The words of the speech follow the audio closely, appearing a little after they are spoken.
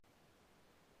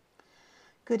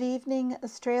Good evening,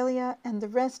 Australia and the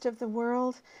rest of the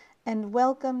world, and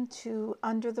welcome to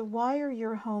Under the Wire,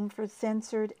 your home for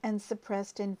censored and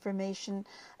suppressed information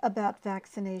about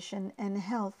vaccination and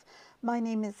health. My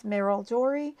name is Meryl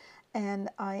Dorey, and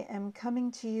I am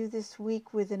coming to you this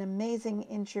week with an amazing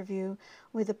interview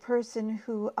with a person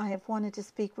who I have wanted to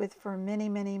speak with for many,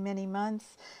 many, many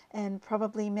months, and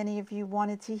probably many of you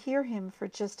wanted to hear him for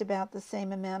just about the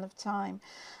same amount of time.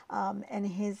 And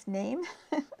his name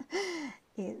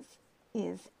is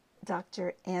is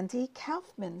Dr. Andy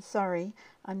Kaufman. Sorry,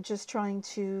 I'm just trying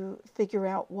to figure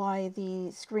out why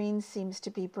the screen seems to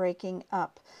be breaking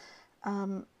up.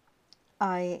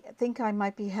 I think I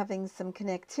might be having some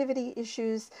connectivity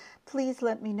issues. Please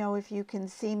let me know if you can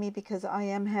see me because I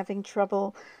am having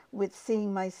trouble with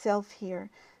seeing myself here.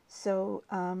 So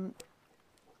hang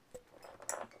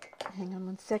on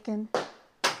one second.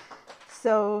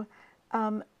 So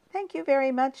thank you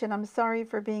very much, and I'm sorry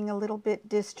for being a little bit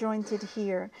disjointed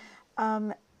here.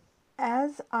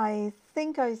 As I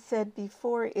think I said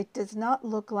before, it does not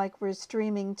look like we're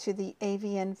streaming to the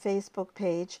AVN Facebook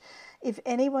page. If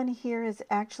anyone here is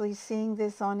actually seeing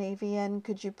this on AVN,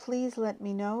 could you please let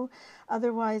me know?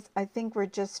 Otherwise, I think we're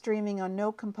just streaming on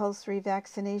No Compulsory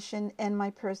Vaccination and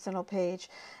my personal page.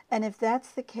 And if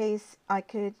that's the case, I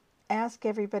could ask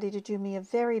everybody to do me a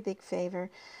very big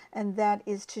favor, and that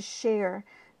is to share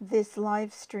this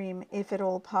live stream if at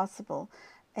all possible,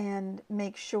 and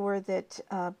make sure that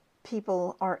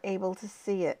people are able to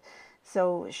see it.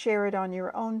 So share it on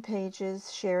your own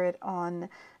pages, share it on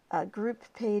group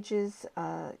pages,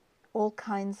 all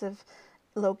kinds of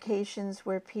locations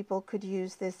where people could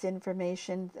use this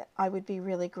information. I would be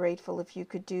really grateful if you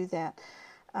could do that.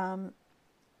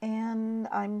 And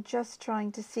I'm just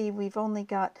trying to see, we've only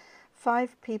got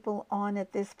 5 people on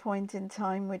at this point in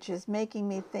time, which is making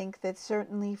me think that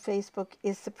certainly Facebook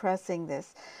is suppressing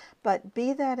this. But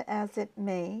be that as it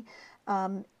may,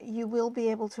 you will be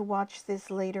able to watch this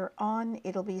later on.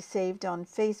 It'll be saved on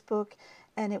Facebook,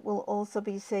 and it will also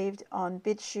be saved on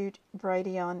BitChute,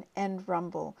 Brighteon, and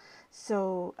Rumble.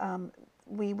 So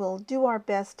we will do our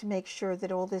best to make sure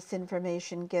that all this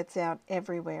information gets out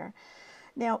everywhere.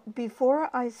 Now, before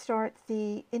I start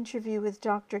the interview with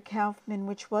Dr. Kaufman,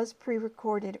 which was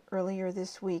pre-recorded earlier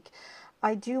this week,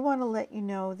 I do want to let you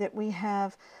know that we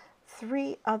have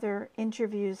 3 other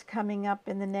interviews coming up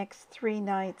in the next 3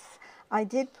 nights. I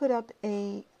did put up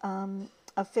a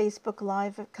Facebook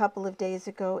Live a couple of days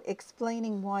ago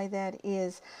explaining why that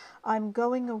is. I'm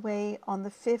going away on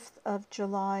the 5th of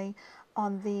July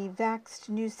on the Vaxxed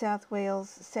New South Wales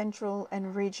Central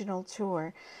and Regional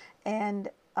Tour, and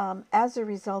as a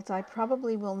result, I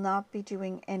probably will not be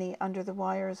doing any Under the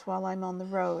Wires while I'm on the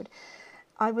road.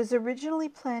 I was originally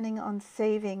planning on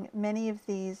saving many of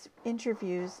these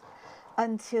interviews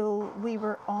until we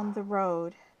were on the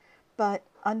road, but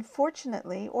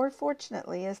unfortunately, or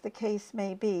fortunately, as the case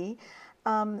may be,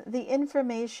 the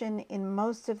information in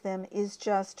most of them is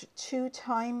just too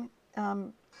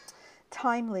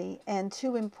timely and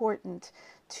too important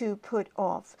to put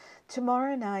off.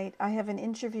 Tomorrow night, I have an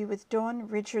interview with Dawn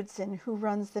Richardson, who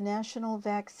runs the National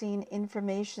Vaccine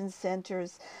Information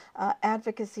Center's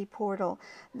advocacy portal.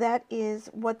 That is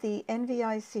what the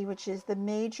NVIC, which is the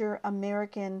major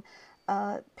American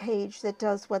page that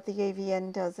does what the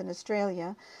AVN does in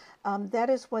Australia, that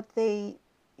is what they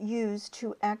use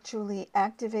to actually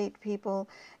activate people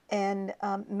and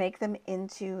make them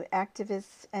into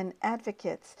activists and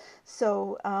advocates.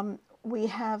 So we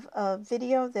have a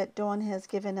video that Dawn has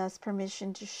given us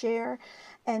permission to share,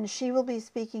 and she will be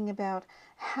speaking about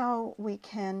how we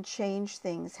can change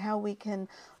things, how we can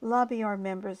lobby our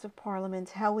members of parliament,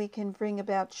 how we can bring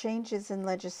about changes in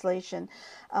legislation.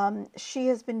 She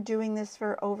has been doing this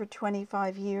for over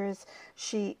 25 years.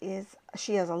 She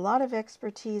has a lot of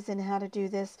expertise in how to do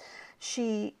this.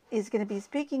 She is going to be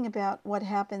speaking about what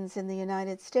happens in the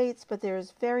United States, but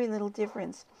there's very little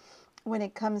difference when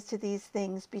it comes to these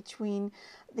things between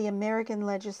the American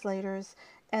legislators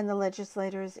and the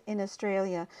legislators in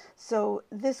Australia. So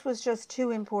this was just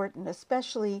too important,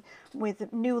 especially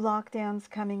with new lockdowns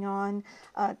coming on,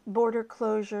 border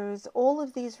closures, all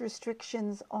of these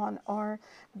restrictions on our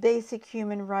basic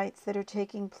human rights that are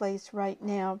taking place right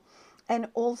now. And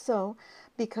also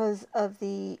because of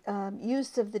the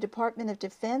use of the Department of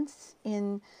Defense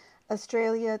in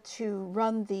Australia to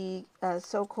run the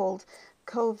so-called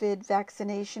COVID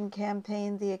vaccination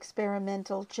campaign, the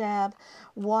experimental jab.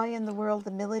 Why in the world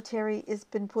the military has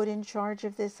been put in charge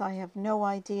of this, I have no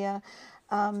idea.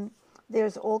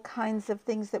 There's all kinds of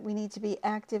things that we need to be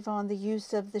active on. The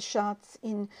use of the shots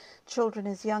in children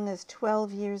as young as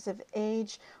 12 years of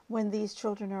age, when these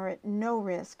children are at no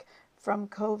risk from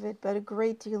COVID, but a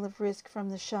great deal of risk from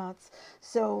the shots.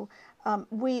 So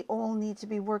we all need to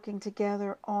be working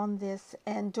together on this,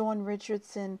 and Dawn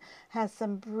Richardson has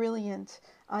some brilliant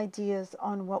ideas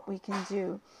on what we can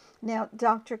do. Now,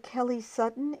 Dr. Kelly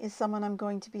Sutton is someone I'm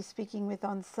going to be speaking with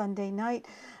on Sunday night.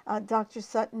 Dr.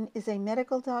 Sutton is a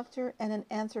medical doctor and an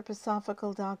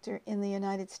anthroposophical doctor in the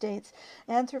United States.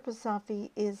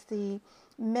 Anthroposophy is the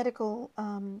medical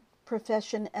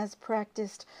profession as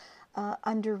practiced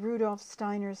under Rudolf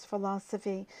Steiner's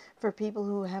philosophy for people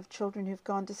who have children who've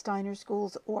gone to Steiner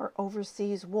schools or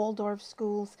overseas Waldorf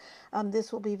schools.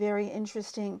 This will be very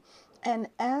interesting. And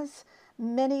as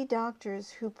many doctors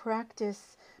who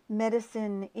practice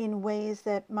medicine in ways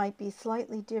that might be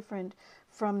slightly different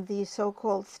from the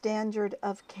so-called standard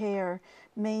of care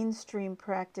mainstream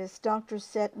practice, Dr.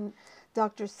 Sutton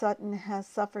has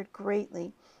suffered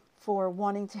greatly for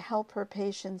wanting to help her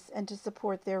patients and to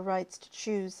support their rights to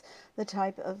choose the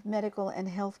type of medical and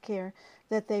health care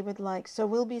that they would like. So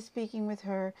we'll be speaking with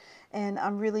her, and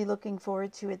I'm really looking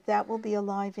forward to it. That will be a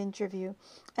live interview.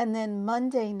 And then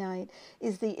Monday night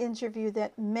is the interview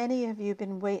that many of you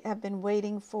have been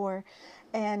waiting for.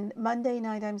 And Monday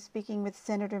night I'm speaking with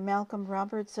Senator Malcolm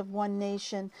Roberts of One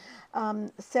Nation.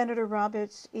 Senator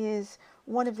Roberts is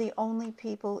one of the only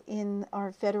people in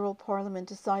our federal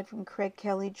parliament, aside from Craig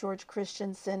Kelly, George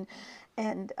Christensen,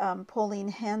 and Pauline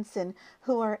Hanson,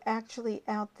 who are actually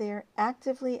out there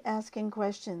actively asking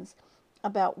questions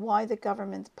about why the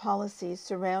government's policies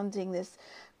surrounding this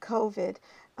COVID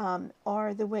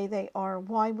are the way they are,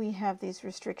 why we have these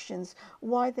restrictions,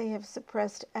 why they have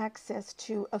suppressed access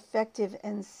to effective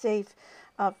and safe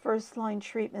first-line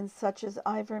treatments such as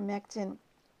ivermectin,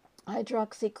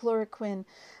 hydroxychloroquine,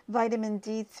 vitamin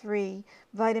D3,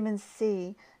 vitamin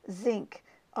C, zinc,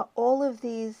 all of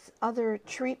these other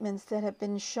treatments that have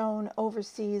been shown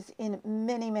overseas in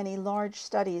many, many large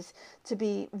studies to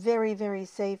be very, very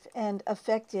safe and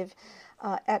effective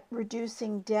at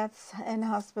reducing deaths and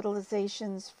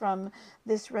hospitalizations from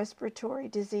this respiratory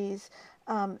disease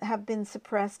have been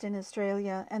suppressed in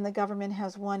Australia, and the government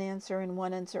has one answer and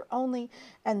one answer only,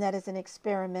 and that is an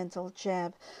experimental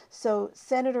jab. So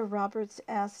Senator Roberts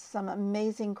asked some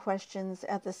amazing questions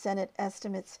at the Senate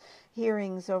estimates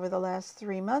hearings over the last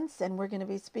 3 months, and we're going to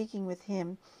be speaking with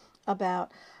him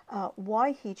about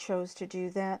why he chose to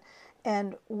do that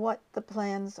and what the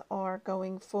plans are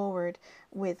going forward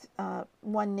with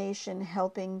One Nation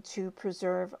helping to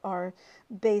preserve our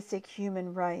basic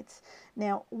human rights.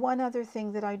 Now, one other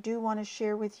thing that I do want to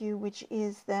share with you, which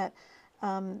is that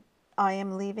I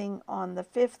am leaving on the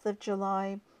 5th of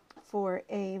July for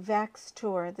a Vax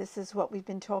tour. This is what we've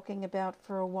been talking about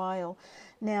for a while.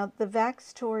 Now, the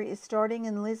Vax tour is starting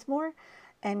in Lismore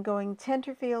and going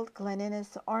Tenterfield, Glen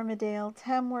Innes, Armidale,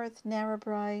 Tamworth,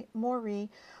 Narrabri, Moree,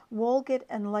 Walgett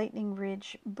and Lightning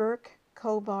Ridge, Burke,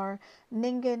 Cobar,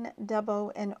 Nyngan,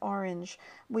 Dubbo, and Orange.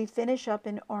 We finish up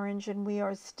in Orange, and we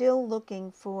are still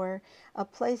looking for a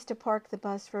place to park the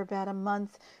bus for about a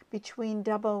month between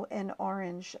Dubbo and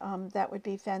Orange. That would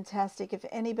be fantastic. If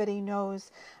anybody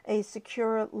knows a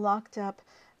secure, locked up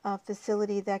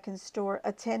facility that can store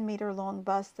a 10-meter long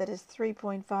bus that is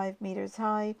 3.5 meters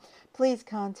high, please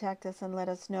contact us and let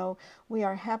us know. We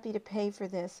are happy to pay for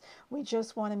this. We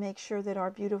just want to make sure that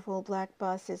our beautiful black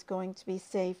bus is going to be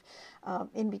safe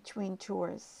in between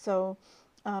tours. So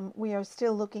we are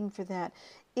still looking for that.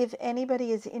 If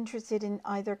anybody is interested in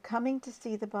either coming to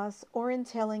see the bus or in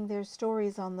telling their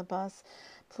stories on the bus,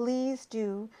 please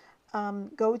do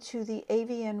go to the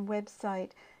AVN website,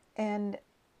 and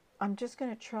I'm just going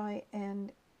to try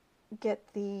and get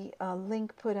the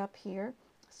link put up here.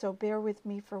 So bear with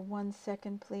me for 1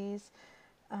 second, please.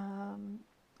 I'm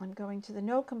going to the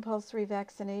No Compulsory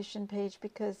Vaccination page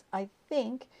because I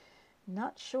think,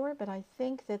 not sure, but I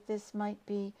think that this might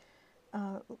be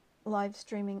live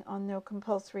streaming on No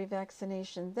Compulsory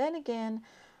Vaccination. Then again,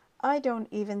 I don't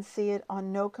even see it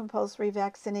on No Compulsory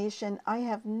Vaccination. I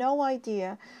have no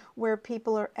idea where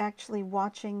people are actually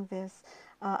watching this.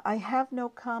 I have no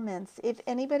comments. If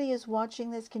anybody is watching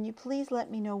this, can you please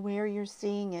let me know where you're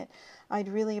seeing it? I'd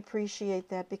really appreciate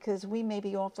that, because we may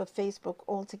be off of Facebook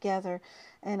altogether,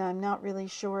 and I'm not really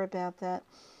sure about that.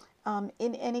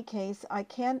 In any case, I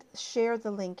can't share the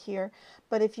link here,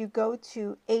 but if you go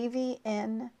to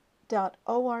avn.org.au,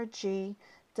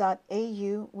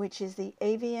 which is the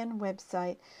AVN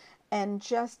website, and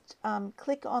just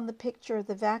click on the picture of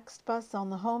the Vax bus on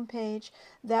the home page,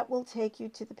 that will take you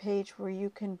to the page where you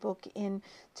can book in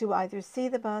to either see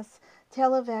the bus,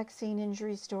 tell a vaccine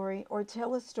injury story, or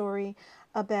tell a story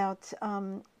about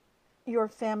your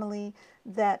family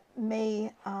that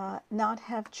may not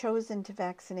have chosen to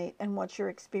vaccinate and what your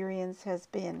experience has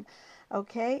been.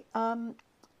 Okay.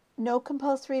 No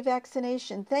compulsory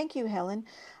vaccination. Thank you, Helen.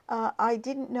 I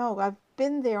didn't know. I've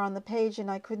been there on the page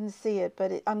and I couldn't see it,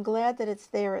 but I'm glad that it's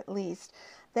there at least.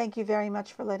 Thank you very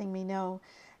much for letting me know.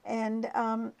 And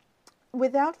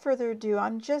without further ado,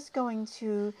 I'm just going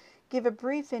to give a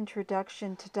brief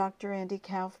introduction to Dr. Andy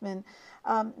Kaufman.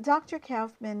 Dr.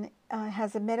 Kaufman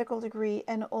has a medical degree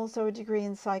and also a degree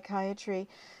in psychiatry,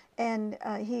 and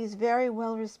he's very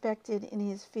well respected in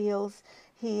his fields.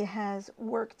 He has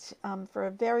worked for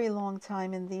a very long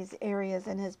time in these areas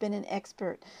and has been an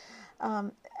expert.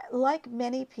 Um, like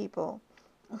many people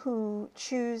who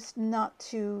choose not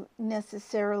to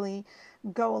necessarily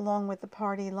go along with the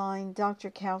party line,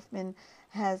 Dr. Kaufman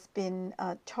has been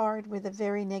tarred with a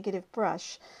very negative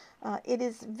brush. It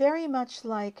is very much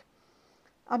like,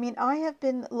 I mean, I have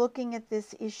been looking at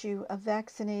this issue of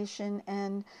vaccination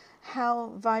and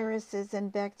how viruses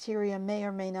and bacteria may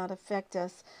or may not affect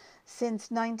us since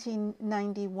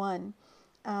 1991.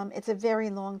 It's a very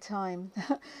long time.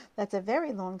 That's a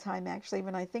very long time, actually,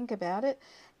 when I think about it.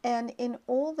 And in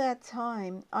all that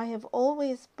time, I have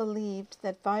always believed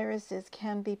that viruses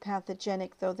can be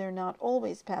pathogenic, though they're not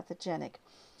always pathogenic.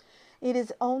 It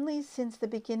is only since the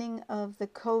beginning of the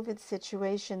COVID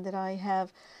situation that I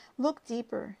have looked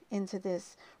deeper into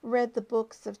this, read the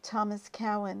books of Thomas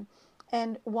Cowan,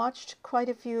 and watched quite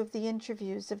a few of the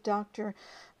interviews of Dr.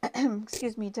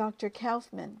 excuse me, Dr.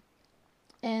 Kaufman,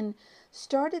 and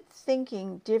started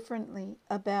thinking differently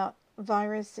about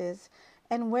viruses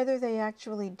and whether they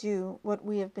actually do what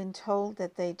we have been told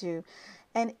that they do.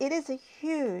 And it is a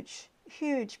huge,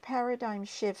 huge paradigm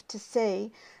shift to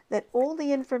say that all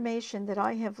the information that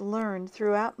I have learned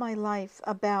throughout my life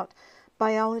about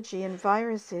biology and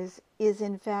viruses is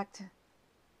in fact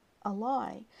a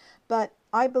lie. But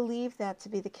I believe that to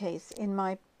be the case in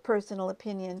my personal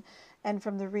opinion and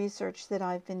from the research that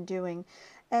I've been doing.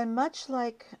 And much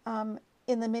like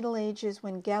in the Middle Ages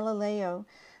when Galileo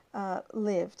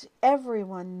lived,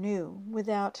 everyone knew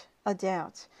without a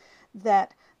doubt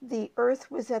that the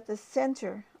Earth was at the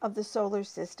center of the solar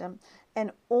system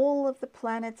and all of the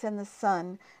planets and the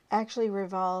sun actually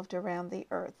revolved around the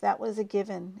Earth. That was a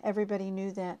given. Everybody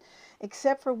knew that,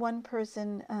 except for one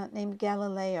person named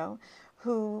Galileo,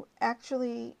 who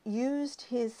actually used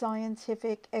his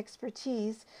scientific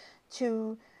expertise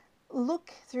to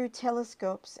look through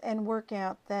telescopes and work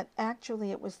out that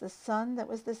actually it was the sun that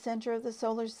was the center of the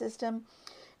solar system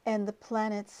and the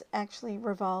planets actually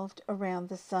revolved around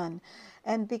the sun.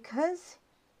 And because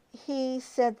he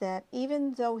said that,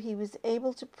 even though he was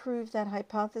able to prove that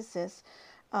hypothesis,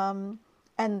 and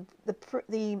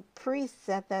the priests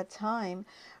at that time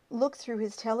looked through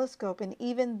his telescope, and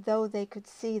even though they could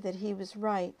see that he was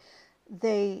right,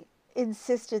 they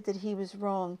insisted that he was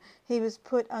wrong. He was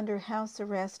put under house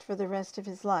arrest for the rest of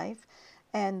his life,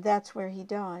 and that's where he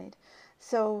died.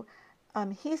 So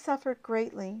he suffered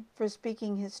greatly for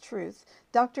speaking his truth.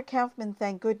 Dr. Kaufman,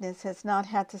 thank goodness, has not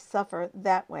had to suffer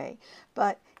that way,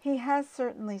 but he has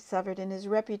certainly suffered and his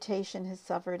reputation has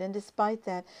suffered, and despite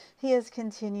that, he has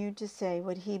continued to say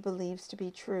what he believes to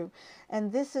be true.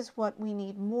 And this is what we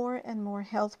need more and more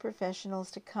health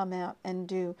professionals to come out and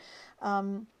do.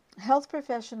 Health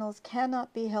professionals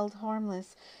cannot be held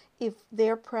harmless if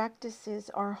their practices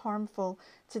are harmful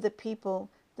to the people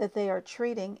that they are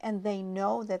treating and they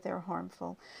know that they're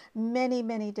harmful. Many,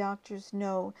 many doctors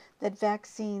know that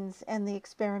vaccines and the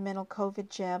experimental COVID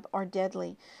jab are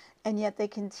deadly, and yet they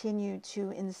continue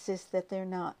to insist that they're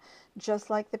not. Just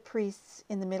like the priests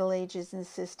in the Middle Ages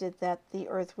insisted that the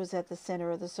earth was at the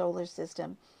center of the solar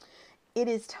system. It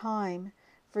is time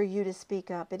for you to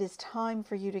speak up. It is time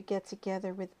for you to get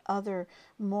together with other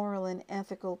moral and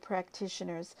ethical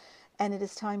practitioners. And it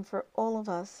is time for all of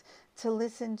us to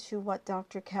listen to what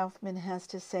Dr. Kaufman has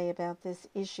to say about this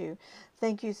issue.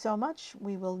 Thank you so much.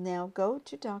 We will now go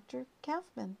to Dr.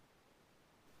 Kaufman.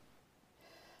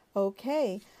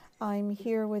 Okay, I'm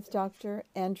here with Dr.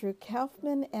 Andrew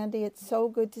Kaufman. Andy, it's so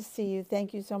good to see you.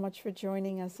 Thank you so much for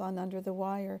joining us on Under the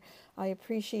Wire. I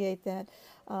appreciate that.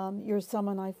 You're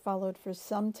someone I've followed for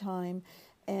some time,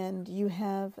 and you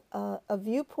have a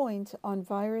viewpoint on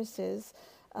viruses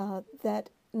that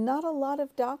not a lot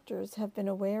of doctors have been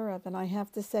aware of. And I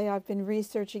have to say, I've been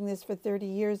researching this for 30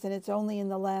 years, and it's only in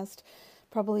the last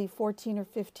probably 14 or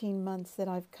 15 months that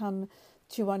I've come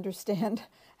to understand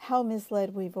how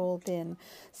misled we've all been.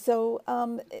 So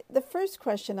the first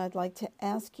question I'd like to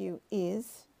ask you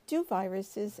is, do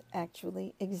viruses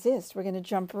actually exist? We're going to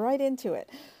jump right into it.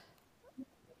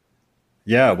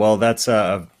 Yeah, well, that's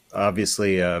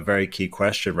obviously a very key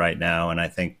question right now. And I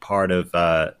think part of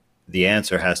the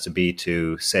answer has to be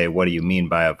to say, what do you mean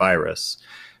by a virus?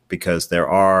 Because there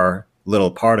are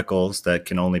little particles that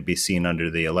can only be seen under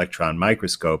the electron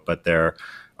microscope, but there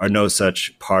are no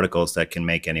such particles that can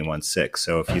make anyone sick.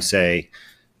 So if you say,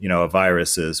 a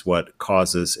virus is what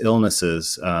causes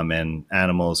illnesses in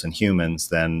animals and humans,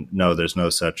 then no, there's no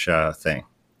such thing.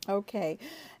 Okay.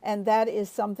 And that is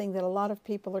something that a lot of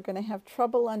people are going to have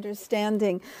trouble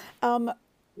understanding. Um,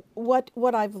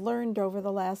 what I've learned over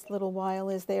the last little while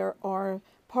is there are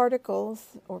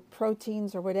particles or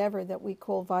proteins or whatever that we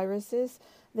call viruses.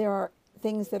 There are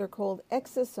things that are called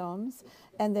exosomes,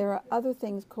 and there are other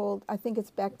things called, I think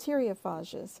it's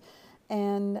bacteriophages.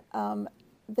 And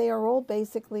they are all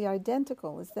basically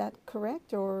identical. Is that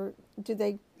correct? Or do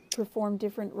they perform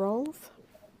different roles?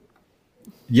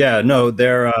 Yeah, no,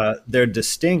 they're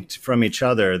distinct from each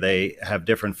other. They have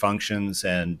different functions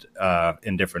and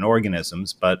in different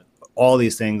organisms, but all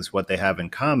these things, what they have in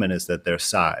common is that their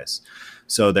size.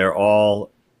 So they're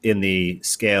all in the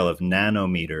scale of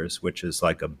nanometers, which is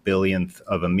like a billionth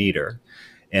of a meter.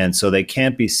 And so they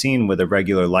can't be seen with a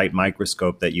regular light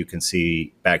microscope that you can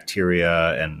see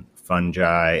bacteria and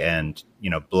fungi and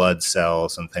blood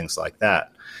cells and things like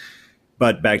that.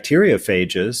 But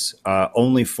bacteriophages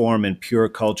only form in pure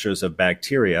cultures of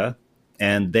bacteria,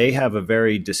 and they have a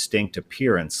very distinct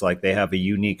appearance. Like they have a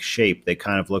unique shape. They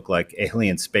kind of look like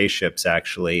alien spaceships,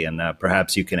 actually, and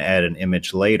perhaps you can add an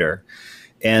image later.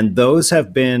 And those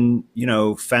have been,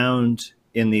 found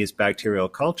in these bacterial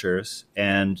cultures,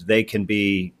 and they can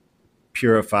be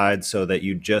purified so that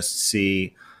you just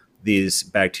see these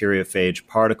bacteriophage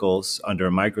particles under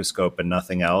a microscope and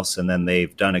nothing else. And then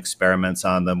they've done experiments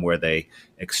on them where they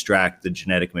extract the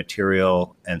genetic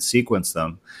material and sequence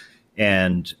them.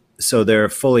 And so they're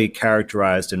fully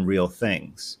characterized in real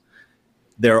things.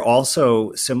 There are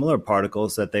also similar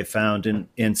particles that they found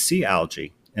in sea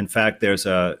algae. In fact, there's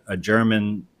a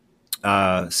German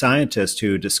scientist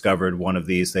who discovered one of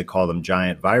these. They call them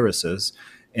giant viruses,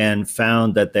 and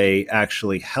found that they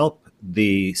actually help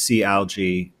the sea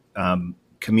algae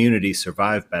community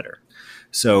survive better.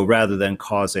 So rather than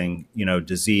causing,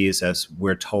 disease, as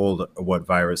we're told what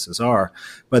viruses are,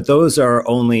 but those are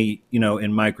only,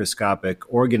 in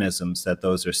microscopic organisms that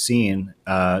those are seen.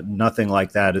 Nothing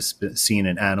like that is seen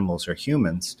in animals or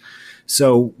humans.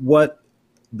 So what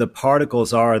the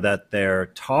particles are that they're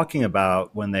talking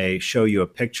about when they show you a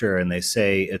picture and they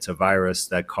say it's a virus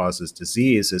that causes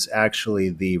disease is actually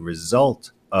the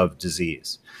result of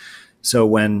disease. So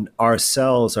when our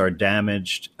cells are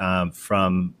damaged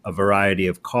from a variety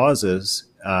of causes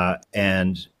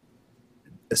and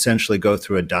essentially go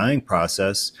through a dying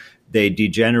process, they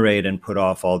degenerate and put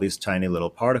off all these tiny little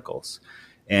particles.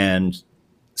 And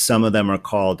some of them are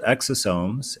called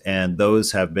exosomes, and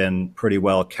those have been pretty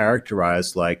well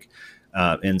characterized, like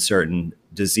in certain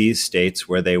disease states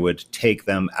where they would take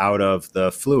them out of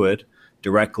the fluid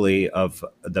directly of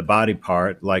the body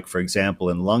part. Like, for example,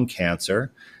 in lung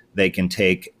cancer, they can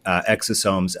take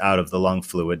exosomes out of the lung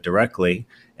fluid directly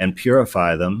and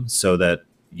purify them so that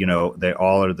they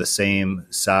all are the same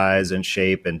size and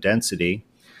shape and density.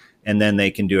 And then they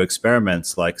can do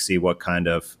experiments like see what kind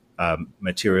of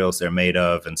materials they're made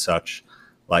of and such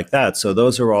like that. So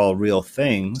those are all real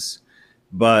things.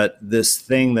 But this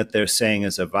thing that they're saying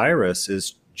is a virus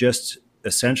is just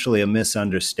essentially a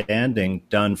misunderstanding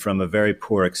done from a very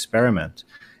poor experiment.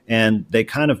 And they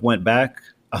kind of went back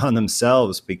on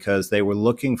themselves because they were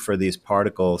looking for these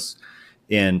particles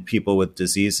in people with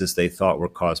diseases they thought were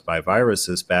caused by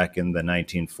viruses back in the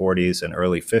 1940s and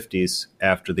early 50s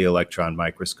after the electron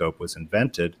microscope was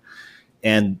invented.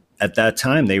 And at that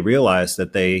time, they realized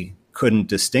that they couldn't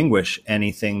distinguish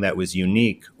anything that was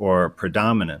unique or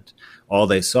predominant. All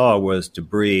they saw was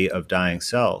debris of dying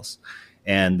cells.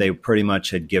 And they pretty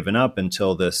much had given up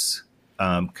until this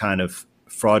kind of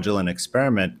fraudulent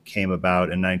experiment came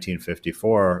about in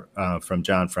 1954 from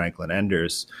John Franklin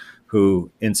Enders,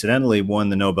 who incidentally won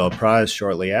the Nobel Prize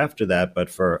shortly after that, but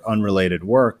for unrelated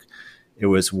work. It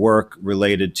was work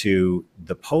related to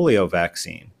the polio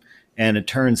vaccine. And it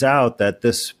turns out that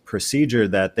this procedure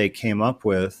that they came up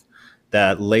with,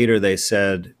 that later they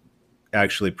said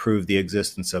actually proved the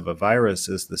existence of a virus,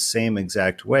 is the same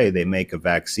exact way they make a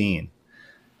vaccine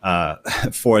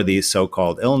for these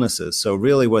so-called illnesses. So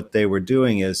really what they were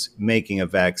doing is making a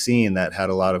vaccine that had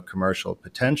a lot of commercial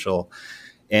potential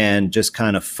and just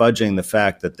kind of fudging the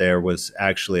fact that there was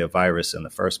actually a virus in the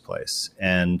first place.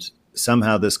 And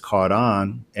somehow this caught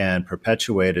on and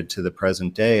perpetuated to the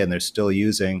present day, and they're still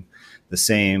using the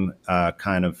same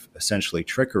kind of essentially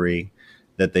trickery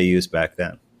that they used back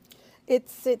then.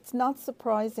 It's not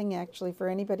surprising, actually, for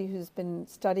anybody who's been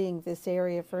studying this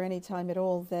area for any time at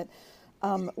all, that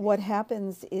what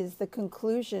happens is the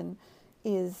conclusion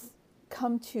is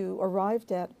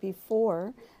arrived at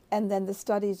before, and then the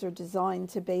studies are designed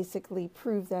to basically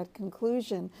prove that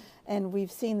conclusion. And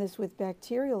we've seen this with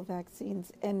bacterial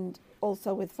vaccines and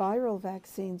also with viral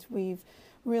vaccines. We've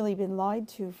really been lied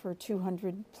to for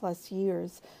 200 plus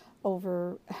years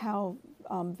over how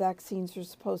vaccines are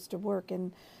supposed to work.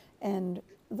 And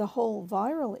the whole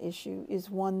viral issue is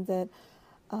one that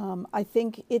I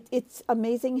think it's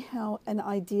amazing how an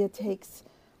idea takes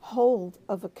hold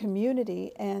of a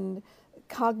community and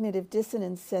cognitive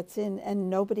dissonance sets in, and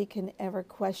nobody can ever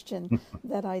question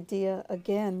that idea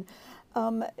again.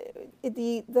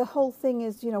 The whole thing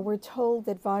is, we're told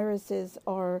that viruses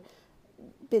are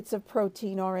bits of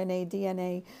protein, RNA,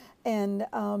 DNA,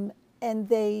 and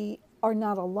they are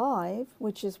not alive,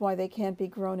 which is why they can't be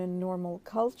grown in normal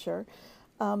culture.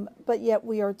 But yet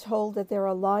we are told that there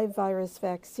are live virus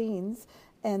vaccines,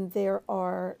 and there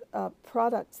are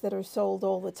products that are sold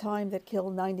all the time that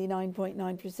kill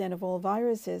 99.9% of all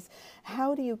viruses.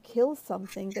 How do you kill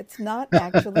something that's not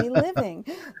actually living?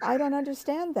 I don't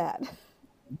understand that.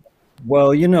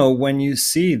 Well, when you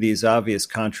see these obvious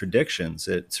contradictions,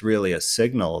 it's really a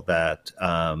signal that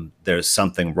there's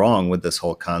something wrong with this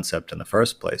whole concept in the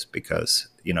first place, because,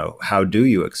 how do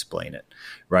you explain it,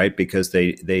 right? Because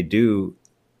they do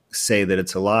say that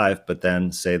it's alive, but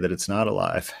then say that it's not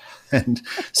alive. And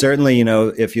certainly,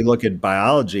 if you look at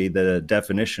biology, the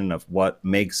definition of what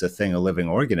makes a thing a living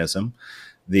organism,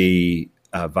 the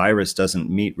virus doesn't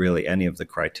meet really any of the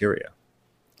criteria.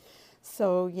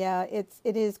 So yeah, it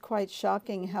is quite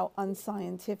shocking how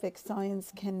unscientific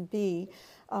science can be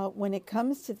when it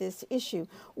comes to this issue.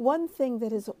 One thing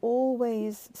that has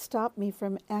always stopped me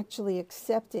from actually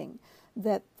accepting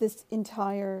that this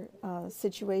entire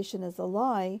situation is a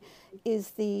lie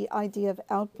is the idea of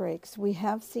outbreaks. We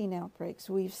have seen outbreaks.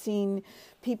 We've seen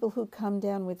people who come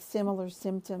down with similar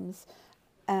symptoms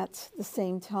at the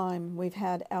same time. We've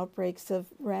had outbreaks of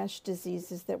rash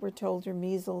diseases that we're told are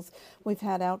measles. We've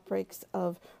had outbreaks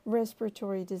of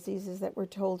respiratory diseases that we're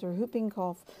told are whooping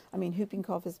cough. I mean, whooping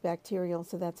cough is bacterial,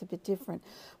 so that's a bit different.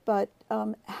 But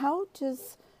how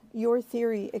does your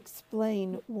theory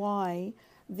explain why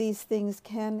these things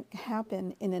can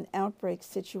happen in an outbreak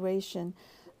situation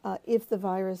if the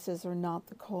viruses are not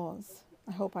the cause?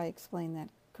 I hope I explained that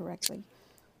correctly.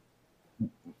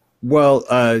 Well,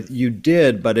 you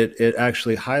did, but it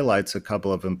actually highlights a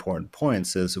couple of important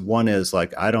points. One is,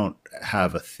 like, I don't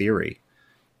have a theory,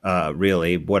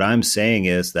 really. What I'm saying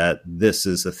is that this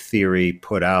is a theory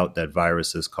put out that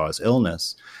viruses cause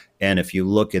illness. And if you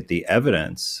look at the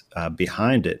evidence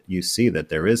behind it, you see that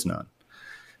there is none.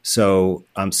 So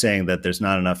I'm saying that there's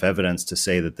not enough evidence to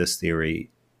say that this theory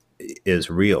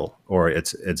is real or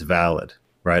it's valid,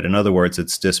 right? In other words,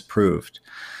 it's disproved.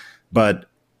 But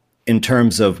in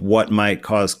terms of what might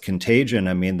cause contagion,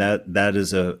 I mean, that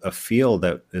is a field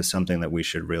that is something that we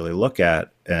should really look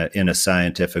at in a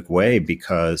scientific way,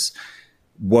 because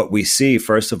what we see,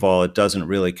 first of all, it doesn't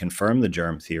really confirm the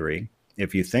germ theory,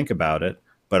 if you think about it,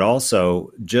 but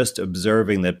also just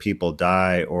observing that people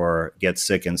die or get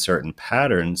sick in certain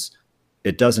patterns,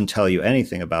 it doesn't tell you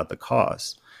anything about the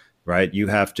cause. Right?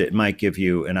 It might give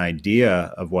you an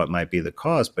idea of what might be the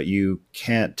cause, but you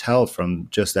can't tell from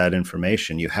just that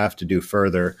information. You have to do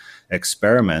further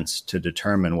experiments to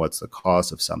determine what's the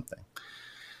cause of something.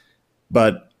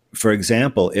 But for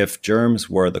example, if germs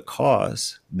were the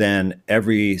cause, then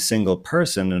every single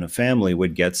person in a family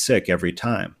would get sick every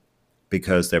time,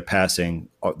 because they're passing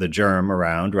the germ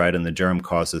around, right? And the germ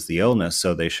causes the illness,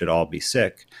 so they should all be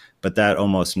sick. But that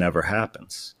almost never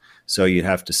happens. So you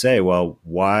have to say, well,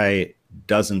 why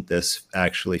doesn't this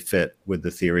actually fit with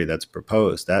the theory that's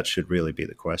proposed? That should really be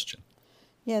the question.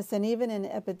 Yes, and even in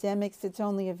epidemics, it's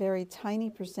only a very tiny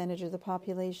percentage of the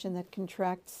population that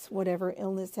contracts whatever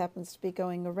illness happens to be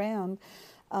going around.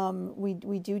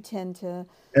 We do tend to...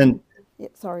 And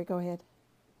sorry, go ahead.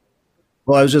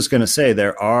 Well, I was just going to say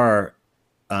there are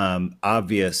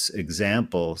obvious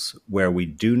examples where we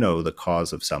do know the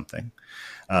cause of something.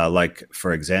 Like,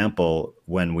 for example,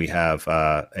 when we have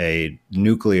a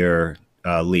nuclear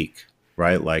leak,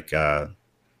 right? Like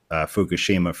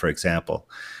Fukushima, for example,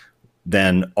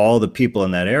 then all the people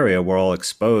in that area were all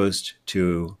exposed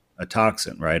to a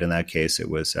toxin, right? In that case, it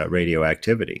was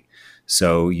radioactivity.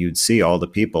 So you'd see all the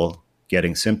people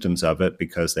getting symptoms of it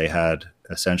because they had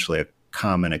essentially a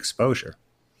common exposure.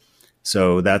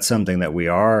 So that's something that we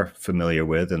are familiar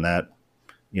with, and that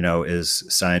is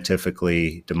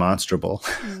scientifically demonstrable.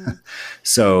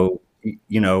 So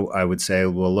I would say,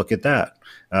 well, look at that.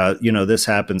 This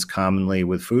happens commonly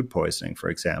with food poisoning, for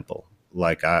example.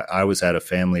 Like I was at a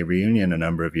family reunion a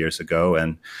number of years ago,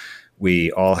 and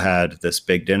we all had this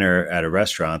big dinner at a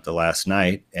restaurant the last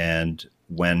night. And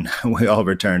when we all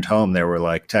returned home, there were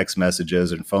like text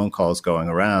messages and phone calls going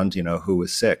around, who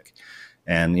was sick.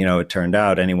 And, it turned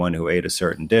out anyone who ate a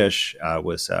certain dish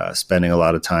was spending a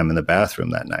lot of time in the bathroom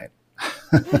that night.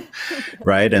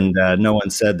 Right. And no one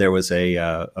said there was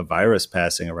a virus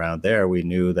passing around there. We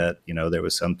knew that, there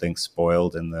was something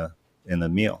spoiled in the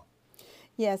meal.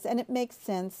 Yes, and it makes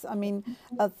sense. I mean,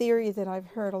 a theory that I've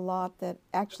heard a lot that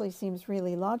actually seems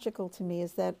really logical to me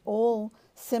is that all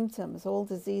symptoms, all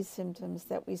disease symptoms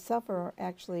that we suffer are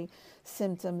actually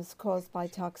symptoms caused by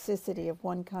toxicity of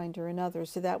one kind or another.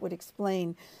 So that would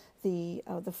explain the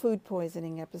food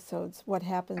poisoning episodes, what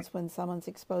happens when someone's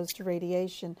exposed to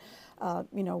radiation,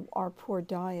 our poor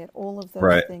diet, all of those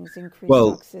Right. things increase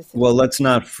Well, toxicity. well, let's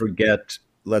not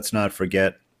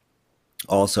forget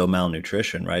also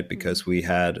malnutrition, right? Because we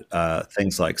had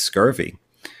things like scurvy.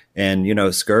 And,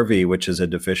 scurvy, which is a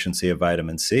deficiency of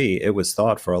vitamin C, it was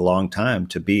thought for a long time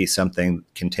to be something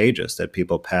contagious that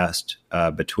people passed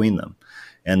between them.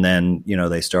 And then,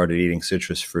 they started eating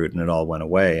citrus fruit and it all went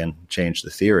away and changed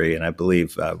the theory. And I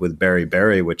believe with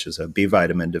beriberi, which is a B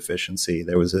vitamin deficiency,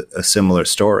 there was a similar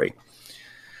story.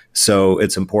 So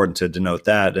it's important to denote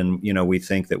that. And, we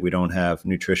think that we don't have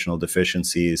nutritional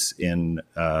deficiencies in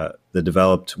the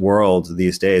developed world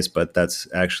these days, but that's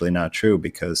actually not true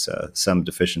because some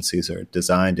deficiencies are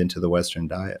designed into the Western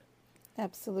diet.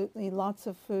 Absolutely. Lots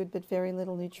of food, but very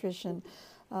little nutrition.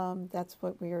 That's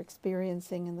what we are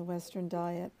experiencing in the Western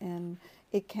diet, and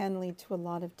it can lead to a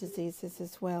lot of diseases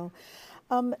as well.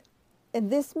 And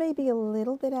this may be a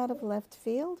little bit out of left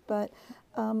field, but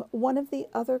one of the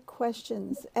other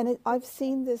questions, and I've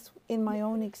seen this in my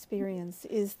own experience,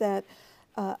 is that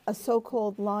a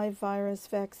so-called live virus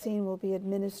vaccine will be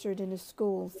administered in a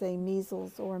school, say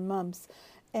measles or mumps,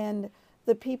 and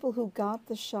the people who got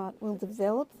the shot will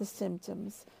develop the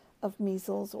symptoms of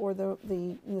measles or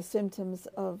the symptoms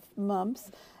of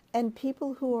mumps, and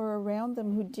people who are around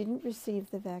them who didn't receive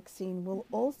the vaccine will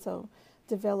also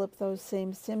develop those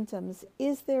same symptoms.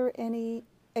 Is there any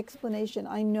explanation?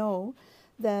 I know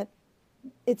that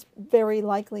it's very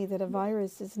likely that a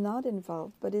virus is not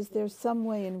involved, but is there some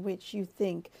way in which you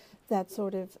think that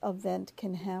sort of event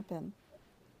can happen?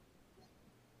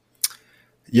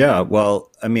 Yeah,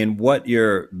 well, I mean, what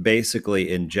you're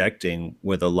basically injecting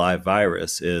with a live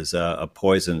virus is a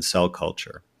poison cell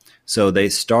culture. So they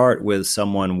start with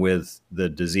someone with the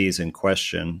disease in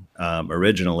question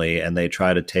originally, and they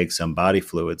try to take some body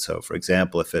fluid. So, for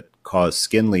example, if it caused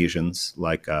skin lesions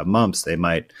like mumps, they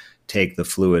might take the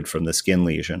fluid from the skin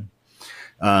lesion.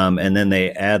 And then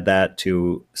they add that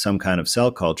to some kind of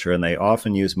cell culture, and they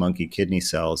often use monkey kidney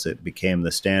cells. It became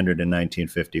the standard in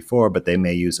 1954, but they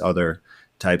may use other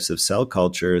types of cell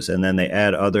cultures, and then they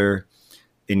add other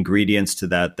ingredients to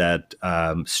that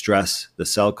stress the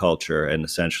cell culture, and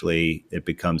essentially it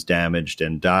becomes damaged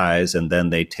and dies. And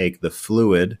then they take the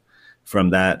fluid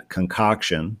from that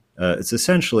concoction. It's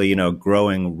essentially,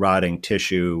 growing rotting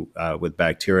tissue with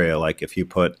bacteria. Like if you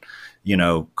put,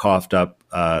 coughed up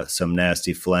some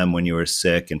nasty phlegm when you were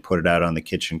sick and put it out on the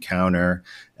kitchen counter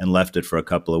and left it for a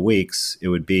couple of weeks, it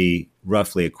would be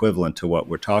roughly equivalent to what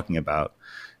we're talking about.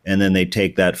 And then they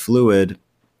take that fluid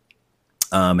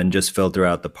and just filter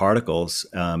out the particles,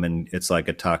 and it's like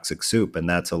a toxic soup, and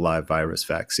that's a live virus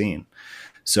vaccine.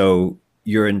 So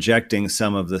you're injecting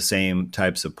some of the same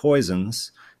types of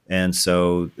poisons, and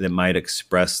so it might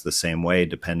express the same way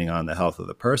depending on the health of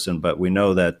the person. But we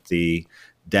know that the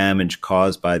damage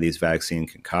caused by these vaccine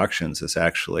concoctions is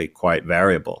actually quite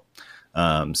variable.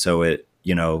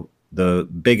 The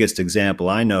biggest example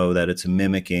I know that it's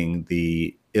mimicking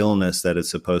the illness that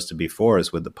it's supposed to be for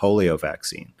is with the polio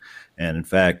vaccine. And in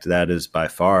fact, that is by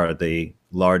far the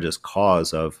largest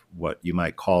cause of what you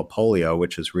might call polio,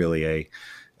 which is really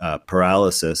a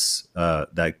paralysis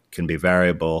that can be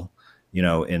variable,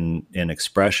 in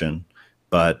expression,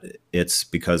 but it's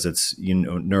because it's,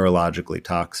 neurologically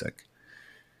toxic.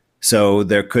 So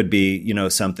there could be,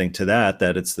 something to that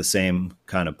it's the same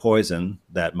kind of poison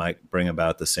that might bring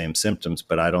about the same symptoms,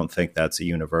 but I don't think that's a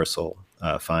universal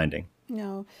finding.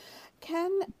 No.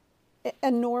 Can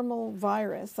a normal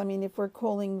virus, I mean, if we're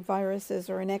calling viruses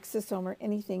or an exosome or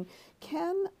anything,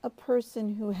 can a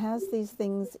person who has these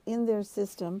things in their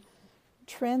system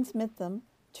transmit them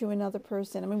to another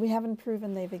person? I mean, we haven't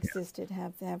proven they've existed,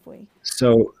 have we?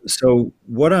 So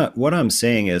what I'm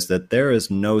saying is that there is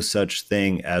no such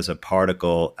thing as a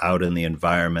particle out in the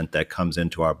environment that comes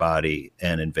into our body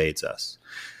and invades us.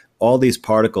 all these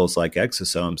particles like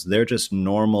exosomes, they're just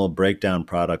normal breakdown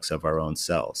products of our own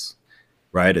cells,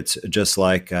 right? It's just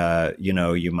like,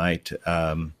 you might,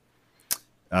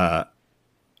 uh,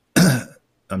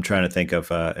 I'm trying to think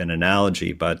of an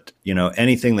analogy, but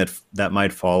anything that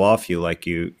might fall off you, like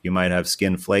you might have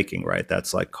skin flaking, right?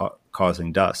 That's like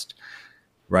causing dust,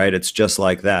 right? It's just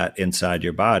like that inside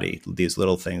your body, these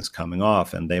little things coming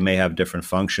off, and they may have different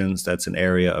functions. That's an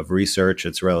area of research.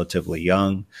 It's relatively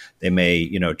young. They may,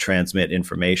 transmit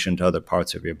information to other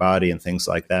parts of your body and things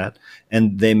like that.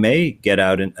 And they may get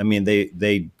out, and I mean,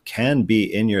 they can be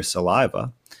in your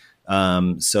saliva.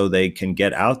 So they can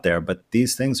get out there, but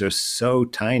these things are so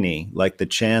tiny, like the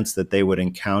chance that they would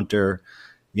encounter,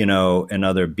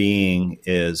 another being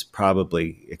is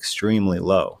probably extremely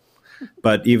low.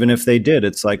 But even if they did,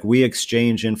 it's like we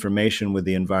exchange information with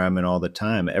the environment all the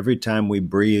time. Every time we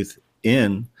breathe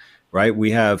in, right, we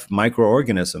have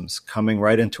microorganisms coming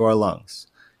right into our lungs.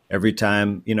 Every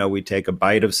time, we take a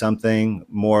bite of something,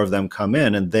 more of them come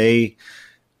in, and they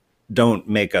don't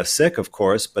make us sick, of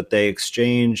course, but they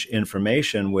exchange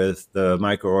information with the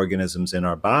microorganisms in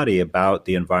our body about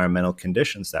the environmental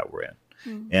conditions that we're in.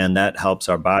 Mm. And that helps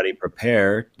our body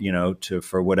prepare,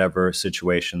 for whatever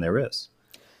situation there is.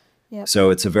 Yep. So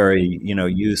it's a very,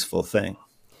 useful thing.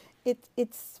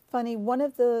 It's funny. One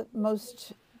of the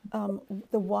most,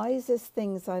 the wisest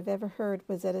things I've ever heard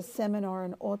was at a seminar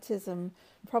on autism,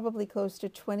 probably close to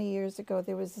 20 years ago.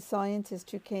 There was a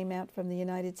scientist who came out from the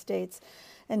United States,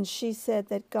 and she said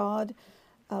that God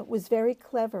was very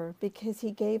clever because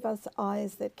he gave us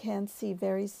eyes that can't see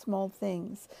very small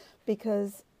things,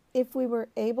 because if we were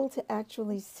able to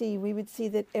actually see, we would see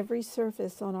that every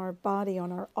surface on our body, on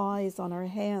our eyes, on our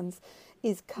hands,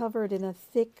 is covered in a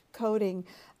thick coating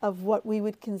of what we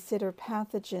would consider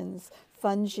pathogens,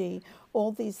 fungi,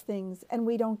 all these things. And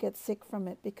we don't get sick from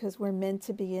it because we're meant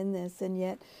to be in this. And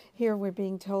yet here we're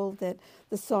being told that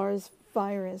the SARS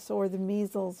virus or the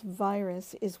measles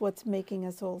virus is what's making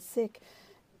us all sick.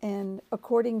 And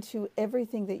according to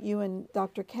everything that you and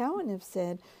Dr. Cowan have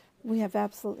said, we have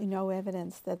absolutely no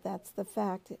evidence that that's the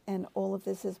fact, and all of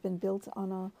this has been built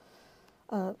on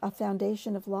a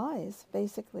foundation of lies,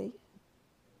 basically.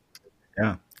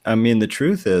 Yeah. I mean, the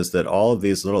truth is that all of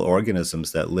these little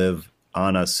organisms that live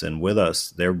on us and with us,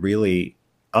 they're really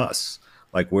us.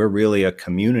 Like, we're really a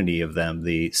community of them.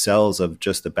 The cells of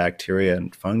just the bacteria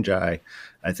and fungi,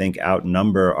 I think,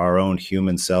 outnumber our own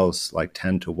human cells like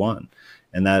 10 to 1.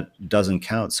 And that doesn't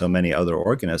count so many other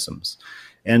organisms.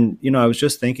 And, I was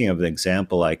just thinking of an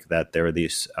example like that. There are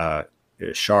these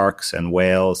sharks and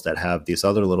whales that have these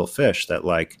other little fish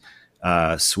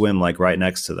that swim like right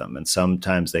next to them. And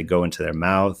sometimes they go into their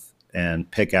mouth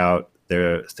and pick out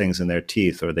their things in their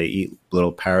teeth, or they eat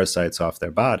little parasites off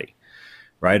their body.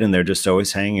 Right. And they're just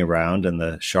always hanging around, and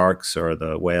the sharks or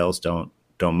the whales don't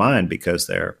mind because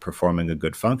they're performing a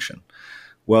good function.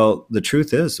 Well, the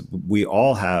truth is we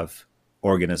all have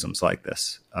organisms like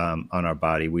this on our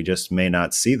body. We just may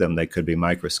not see them. They could be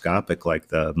microscopic, like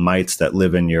the mites that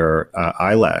live in your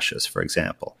eyelashes, for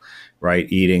example, right?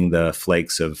 Eating the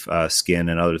flakes of skin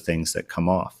and other things that come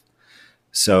off.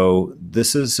 So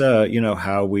this is,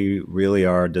 how we really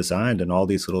are designed, and all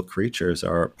these little creatures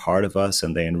are part of us,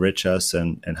 and they enrich us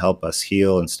and help us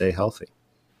heal and stay healthy.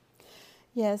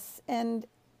 Yes, and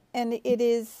it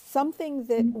is something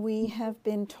that we have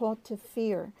been taught to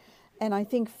fear. And I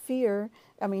think fear,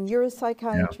 I mean, you're a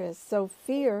psychiatrist, so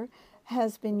fear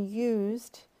has been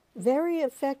used very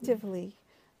effectively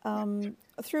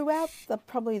throughout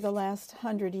probably the last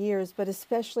 100 years, but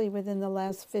especially within the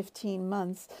last 15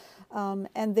 months.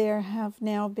 And there have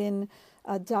now been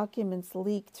documents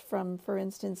leaked from, for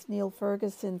instance, Neil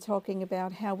Ferguson talking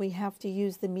about how we have to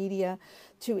use the media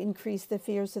to increase the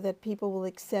fear so that people will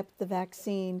accept the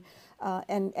vaccine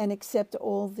and accept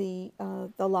all the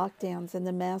lockdowns and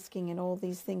the masking and all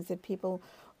these things that people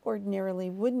ordinarily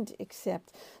wouldn't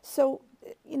accept. So,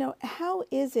 how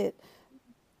is it,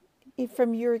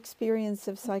 from your experience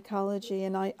of psychology,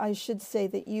 and I should say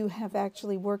that you have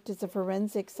actually worked as a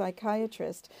forensic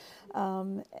psychiatrist,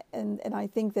 and I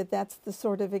think that that's the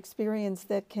sort of experience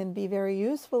that can be very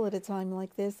useful at a time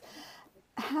like this.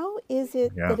 How is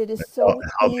it that it is so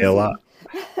easy? Me a lot.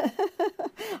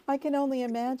 I can only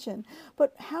imagine.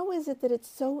 But how is it that it's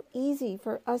so easy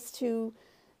for us to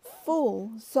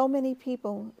fool so many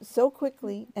people so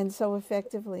quickly and so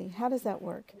effectively? How does that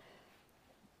work?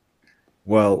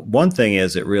 Well, one thing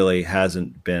is, it really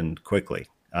hasn't been quickly.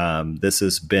 This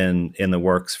has been in the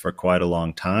works for quite a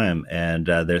long time, and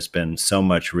there's been so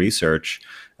much research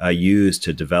used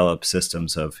to develop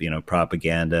systems of,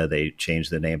 propaganda. They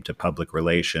changed the name to public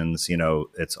relations.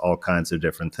 It's all kinds of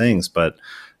different things. But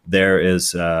there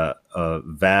is a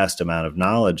vast amount of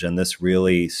knowledge, and this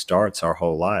really starts our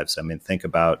whole lives. I mean, think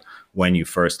about when you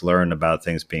first learned about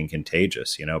things being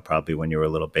contagious, probably when you were a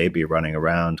little baby running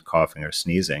around coughing or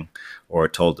sneezing, or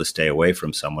told to stay away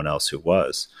from someone else who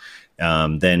was.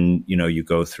 Then, you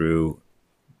go through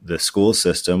the school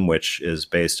system, which is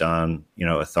based on,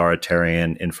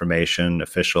 authoritarian information,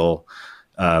 official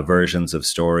versions of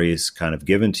stories kind of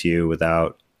given to you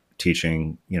without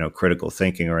teaching, critical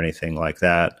thinking or anything like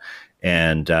that.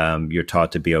 And you're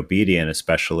taught to be obedient,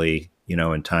 especially,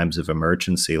 in times of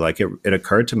emergency. Like it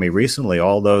occurred to me recently,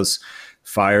 all those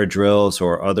fire drills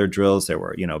or other drills, there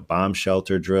were, bomb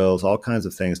shelter drills, all kinds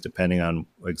of things, depending on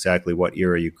exactly what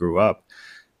era you grew up.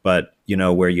 But,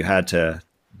 where you had to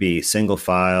be single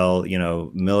file,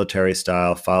 military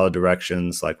style, follow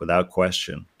directions, like without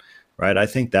question, right? I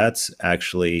think that's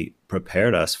actually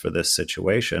prepared us for this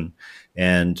situation.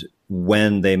 And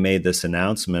when they made this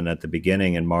announcement at the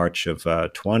beginning in March of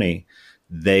 20,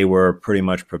 they were pretty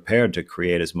much prepared to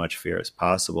create as much fear as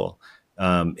possible.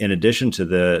 In addition to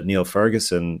the Neil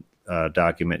Ferguson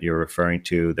document you're referring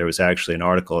to, there was actually an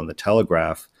article in the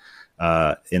Telegraph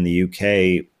in the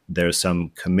UK. There's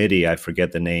some committee, I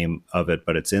forget the name of it,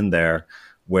 but it's in there,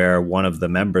 where one of the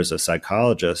members, a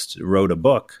psychologist, wrote a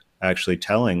book actually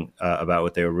telling about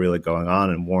what they were really going on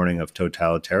and warning of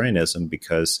totalitarianism,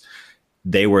 because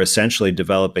they were essentially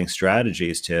developing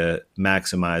strategies to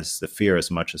maximize the fear as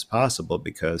much as possible,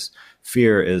 because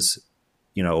fear is,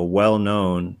 a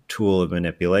well-known tool of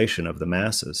manipulation of the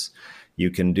masses.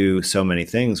 You can do so many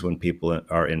things when people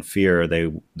are in fear.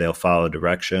 They'll follow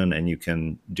direction, and you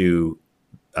can do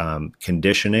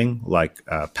conditioning, like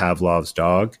Pavlov's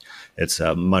dog. It's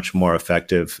much more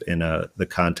effective in the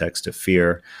context of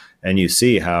fear. And you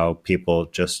see how people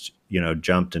just,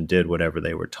 jumped and did whatever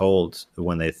they were told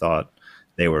when they thought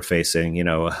they were facing,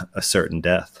 a certain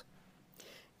death.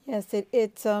 Yes, it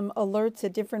alerts a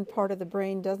different part of the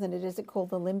brain, doesn't it? Is it called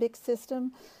the limbic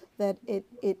system? That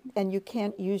and you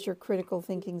can't use your critical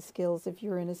thinking skills if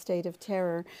you're in a state of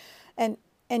terror. And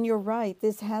you're right,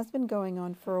 this has been going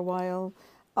on for a while.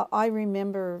 I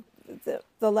remember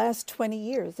the last 20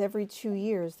 years, every 2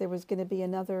 years, there was going to be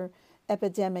another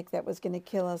epidemic that was going to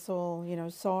kill us all,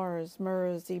 SARS,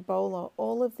 MERS, Ebola,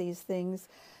 all of these things.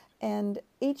 And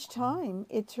each time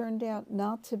it turned out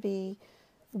not to be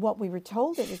what we were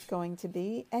told it was going to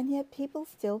be, and yet people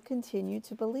still continue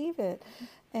to believe it.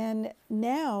 And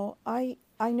now I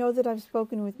know that I've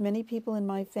spoken with many people in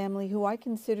my family who I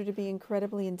consider to be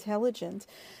incredibly intelligent,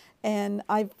 and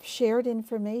I've shared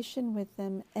information with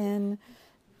them, and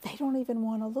they don't even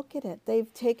want to look at it.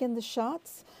 They've taken the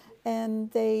shots,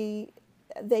 and they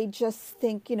just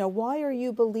think, why are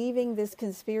you believing this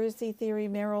conspiracy theory,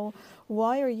 Meryl?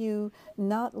 Why are you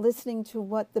not listening to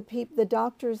what the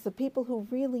doctors, the people who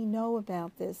really know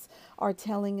about this are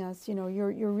telling us?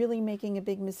 You're really making a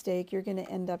big mistake. You're going to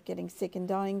end up getting sick and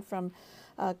dying from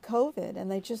COVID. And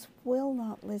they just will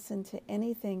not listen to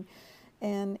anything.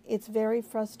 And it's very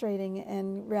frustrating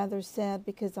and rather sad,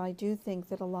 because I do think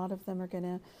that a lot of them are going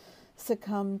to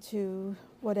succumb to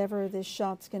whatever this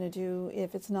shot's going to do.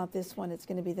 If it's not this one, it's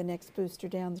going to be the next booster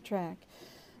down the track.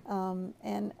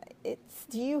 And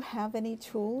do you have any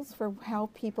tools for how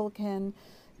people can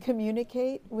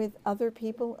communicate with other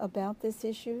people about this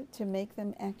issue to make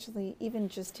them actually even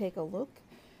just take a look?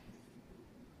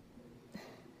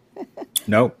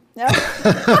 No. No.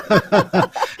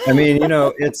 I mean,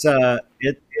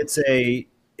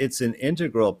 it's an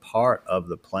integral part of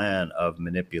the plan of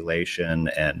manipulation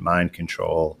and mind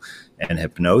control and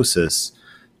hypnosis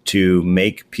to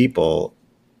make people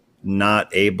not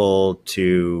able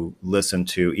to listen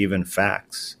to even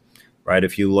facts, right?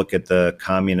 If you look at the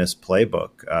communist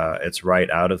playbook, it's right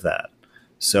out of that.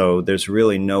 So there's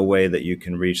really no way that you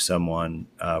can reach someone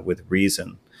with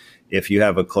reason. If you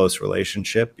have a close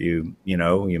relationship, you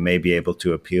may be able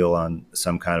to appeal on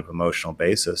some kind of emotional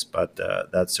basis, but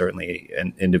that's certainly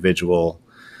an individual,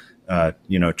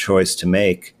 choice to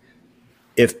make.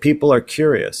 If people are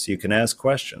curious, you can ask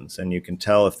questions, and you can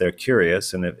tell if they're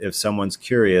curious. And if someone's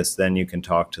curious, then you can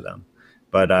talk to them.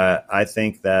 But I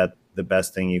think that the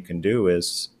best thing you can do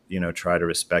is, try to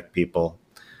respect people,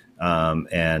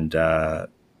 and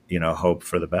hope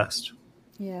for the best.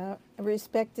 Yeah,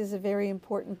 respect is a very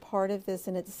important part of this,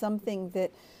 and it's something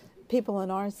that people on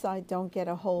our side don't get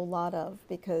a whole lot of,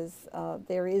 because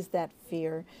there is that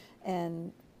fear.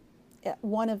 And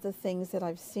one of the things that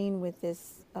I've seen with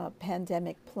this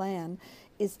pandemic plan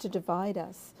is to divide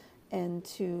us. and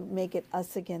to make it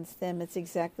us against them. It's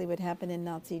exactly what happened in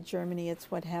Nazi Germany.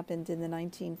 It's what happened in the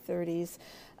 1930s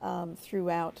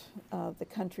throughout the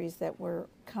countries that were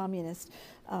communist.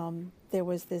 There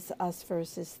was this us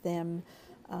versus them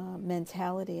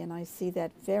mentality, and I see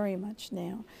that very much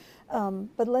now.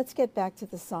 But let's get back to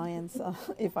the science,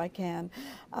 if I can.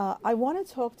 I want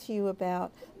to talk to you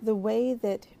about the way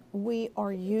that we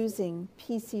are using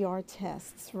PCR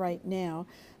tests right now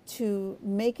to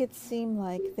make it seem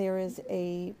like there is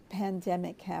a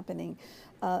pandemic happening,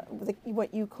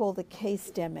 what you call the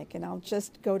case-demic. And I'll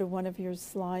just go to one of your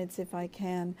slides if I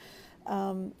can.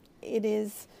 It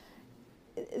is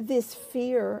this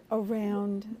fear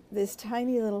around this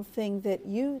tiny little thing that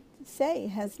you say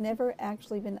has never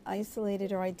actually been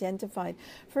isolated or identified.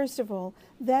 First of all,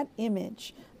 that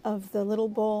image of the little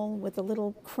ball with a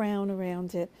little crown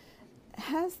around it,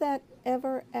 has that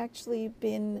ever actually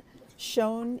been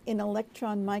shown in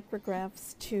electron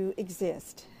micrographs to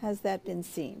exist? Has that been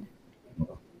seen?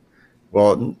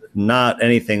 Well, not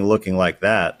anything looking like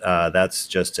that. That's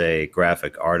just a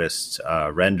graphic artist's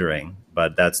rendering,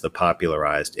 but that's the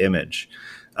popularized image.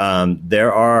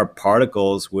 There are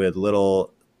particles with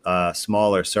little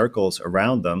smaller circles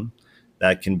around them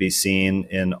that can be seen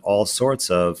in all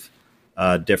sorts of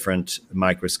different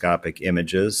microscopic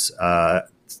images,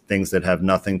 things that have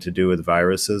nothing to do with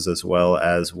viruses, as well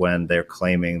as when they're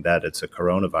claiming that it's a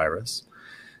coronavirus.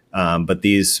 But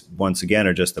these, once again,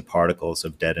 are just the particles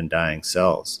of dead and dying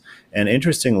cells. And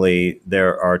interestingly,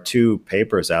 there are two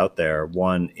papers out there,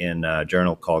 one in a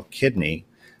journal called Kidney,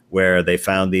 where they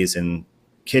found these in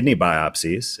kidney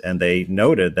biopsies, and they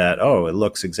noted that, oh, it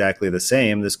looks exactly the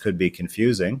same. This could be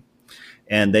confusing.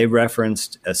 And they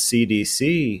referenced a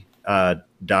CDC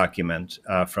document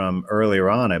from earlier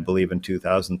on, I believe in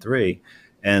 2003.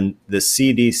 And the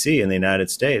CDC in the United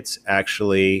States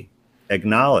actually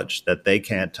acknowledged that they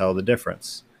can't tell the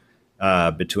difference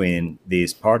between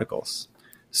these particles.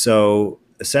 So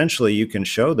essentially, you can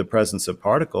show the presence of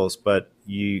particles, but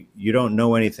you don't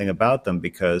know anything about them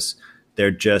because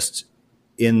they're just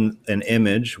in an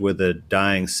image with a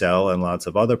dying cell and lots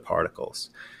of other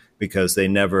particles, because they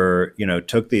never,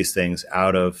 took these things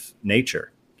out of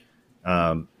nature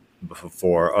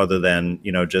before, other than,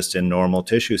 just in normal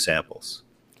tissue samples.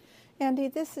 Andy,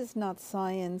 this is not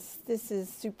science. This is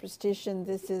superstition.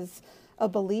 This is a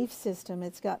belief system.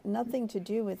 It's got nothing to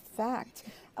do with fact.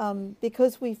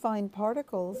 Because we find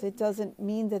particles, it doesn't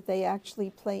mean that they actually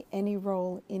play any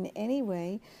role in any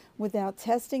way without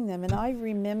testing them. And I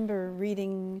remember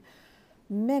reading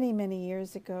many, many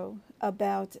years ago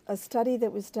about a study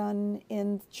that was done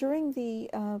during the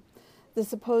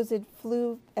supposed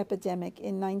flu epidemic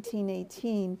in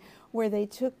 1918, where they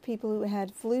took people who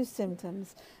had flu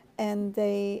symptoms, and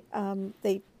they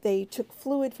took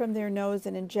fluid from their nose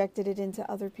and injected it into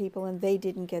other people, and they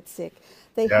didn't get sick.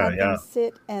 They had them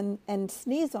sit and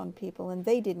sneeze on people, and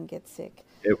they didn't get sick.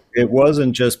 It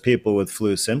wasn't just people with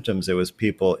flu symptoms. It was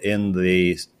people in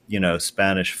the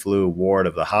Spanish flu ward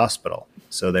of the hospital.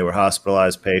 So they were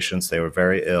hospitalized patients. They were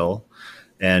very ill.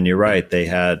 And you're right, they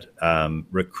had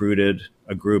recruited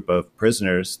a group of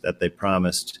prisoners that they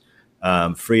promised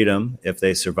freedom if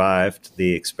they survived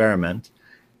the experiment.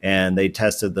 And they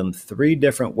tested them 3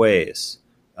 different ways,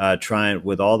 trying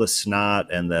with all the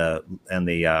snot and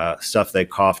the stuff they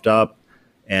coughed up,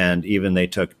 and even they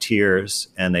took tears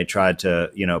and they tried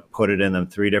to put it in them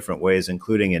 3 different ways,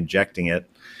 including injecting it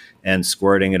and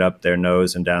squirting it up their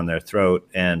nose and down their throat,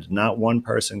 and not one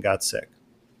person got sick.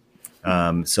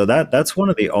 So that's one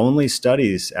of the only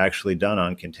studies actually done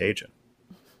on contagion,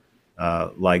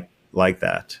 like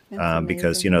that,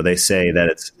 because they say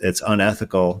that it's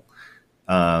unethical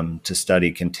to study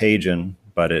contagion,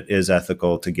 but it is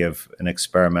ethical to give an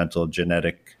experimental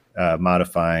genetic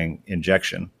modifying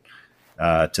injection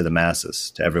to the masses,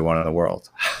 to everyone in the world.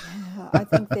 Yeah, I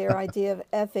think their idea of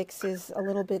ethics is a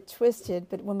little bit twisted,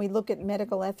 but when we look at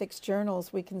medical ethics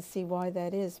journals, we can see why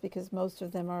that is, because most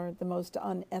of them are the most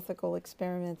unethical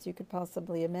experiments you could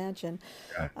possibly imagine.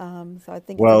 So I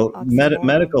think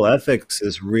medical ethics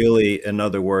is really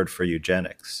another word for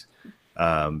eugenics.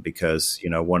 Because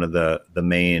one of the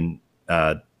main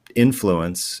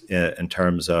influence in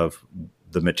terms of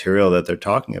the material that they're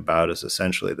talking about is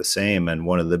essentially the same, and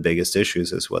one of the biggest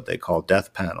issues is what they call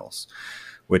death panels,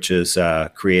 which is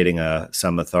creating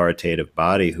some authoritative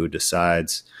body who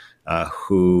decides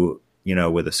who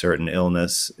with a certain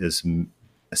illness is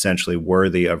essentially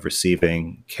worthy of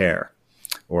receiving care,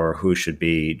 or who should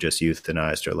be just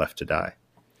euthanized or left to die.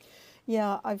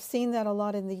 Yeah, I've seen that a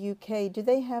lot in the UK. Do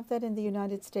they have that in the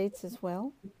United States as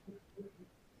well?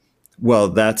 Well,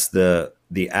 that's the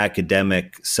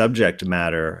academic subject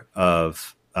matter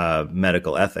of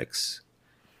medical ethics.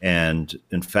 And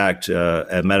in fact,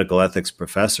 a medical ethics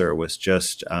professor was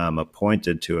just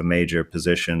appointed to a major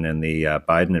position in the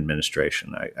Biden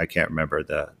administration. I can't remember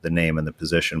the name and the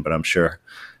position, but I'm sure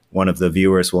one of the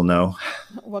viewers will know.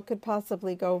 What could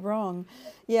possibly go wrong?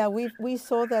 Yeah, we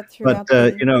saw that But, throughout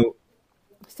the.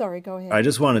 Sorry, go I ahead.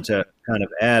 just wanted to kind of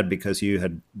add, because you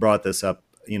had brought this up,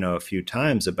 a few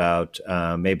times about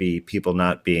maybe people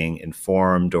not being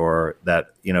informed, or that,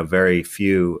 very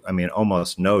few, I mean,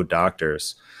 almost no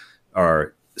doctors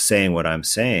are saying what I'm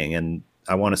saying. And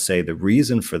I want to say the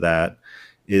reason for that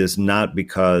is not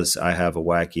because I have a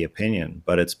wacky opinion,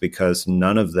 but it's because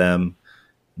none of them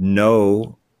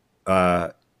know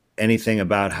anything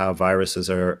about how viruses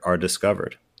are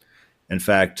discovered. In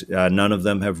fact, none of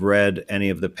them have read any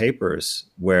of the papers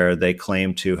where they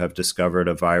claim to have discovered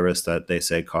a virus that they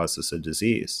say causes a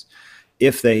disease.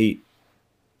 If they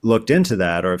looked into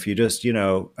that, or if you just,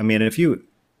 I mean, if you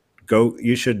go,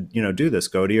 you should, do this,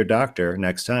 go to your doctor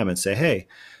next time and say, hey,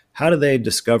 how do they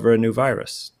discover a new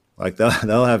virus? Like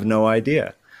they'll have no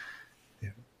idea.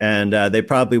 And they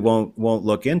probably won't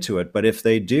look into it. But if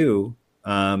they do,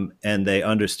 and they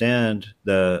understand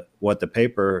what the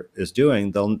paper is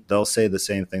doing, they'll say the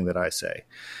same thing that I say.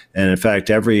 And in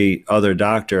fact, every other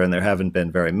doctor, and there haven't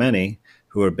been very many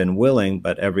who have been willing,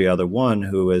 but every other one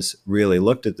who has really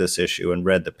looked at this issue and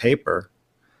read the paper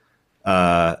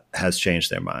has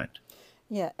changed their mind.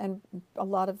 Yeah, and a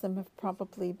lot of them have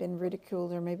probably been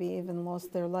ridiculed or maybe even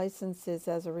lost their licenses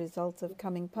as a result of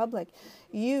coming public.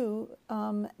 You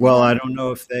Well, I don't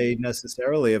know if they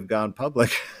necessarily have gone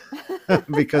public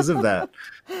because of that.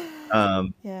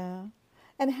 Yeah.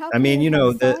 And how I can mean, you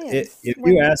have science if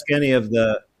when you ask any of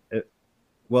the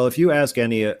well, if you ask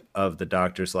any of the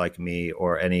doctors like me,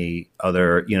 or any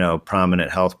other,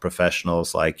 prominent health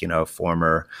professionals, like,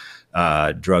 former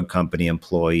drug company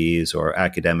employees or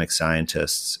academic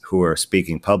scientists who are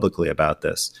speaking publicly about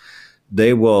this,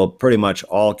 they will pretty much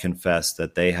all confess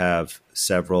that they have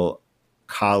several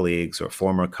colleagues or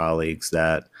former colleagues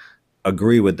that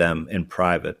agree with them in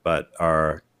private, but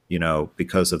are,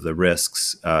 because of the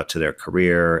risks to their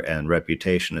career and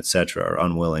reputation, et cetera, are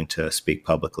unwilling to speak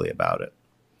publicly about it.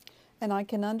 And I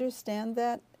can understand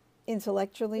that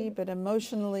intellectually, but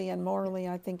emotionally and morally,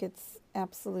 I think it's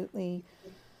absolutely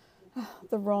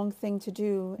the wrong thing to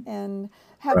do. And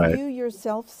have Right. you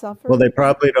yourself Well, suffered? they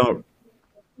probably don't.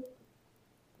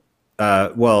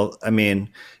 Well, I mean,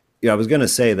 I was going to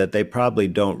say that they probably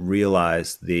don't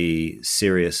realize the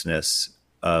seriousness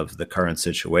of the current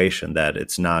situation, that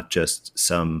it's not just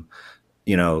something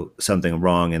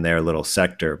wrong in their little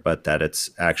sector, but that it's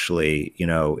actually,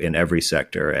 in every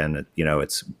sector. And,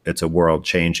 it's a world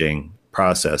changing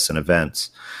process and events.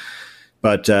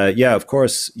 But yeah, of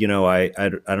course, I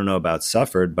don't know about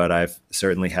suffered, but I've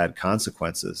certainly had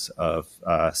consequences of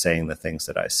saying the things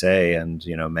that I say. And,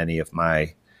 many of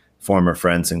my former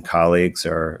friends and colleagues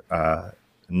are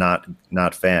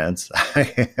not fans,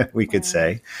 we could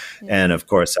say. Yeah. And of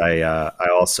course, I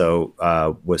also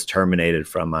was terminated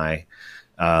from my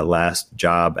last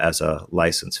job as a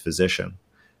licensed physician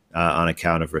on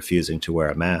account of refusing to wear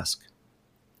a mask.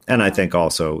 And I think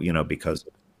also, because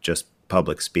of just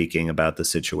public speaking about the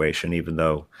situation, even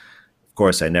though, of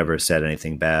course, I never said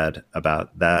anything bad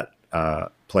about that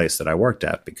place that I worked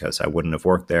at, because I wouldn't have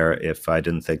worked there if I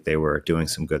didn't think they were doing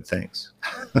some good things.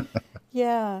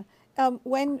 Yeah.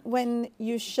 When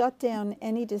you shut down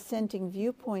any dissenting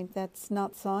viewpoint, that's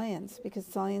not science, because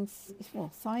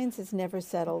science is never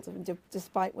settled,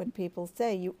 despite what people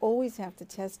say. You always have to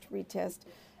test, retest,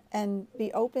 and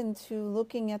be open to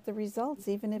looking at the results,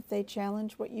 even if they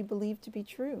challenge what you believe to be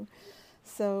true.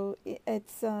 So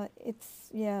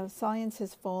science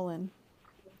has fallen.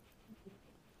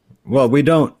 Well, we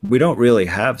don't really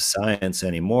have science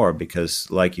anymore,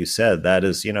 because, like you said, that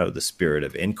is, the spirit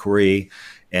of inquiry,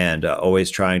 and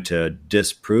always trying to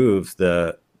disprove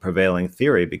the prevailing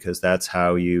theory, because that's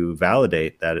how you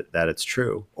validate that it's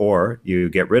true, or you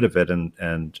get rid of it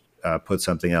and put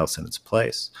something else in its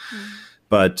place.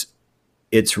 But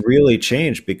it's really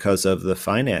changed because of the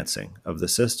financing of the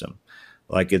system.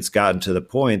 Like, it's gotten to the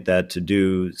point that to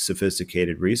do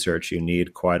sophisticated research, you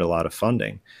need quite a lot of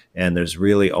funding. And there's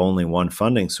really only one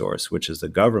funding source, which is the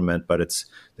government, but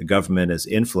the government is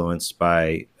influenced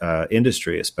by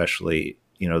industry, especially,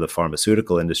 the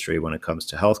pharmaceutical industry when it comes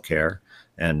to healthcare,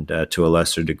 and to a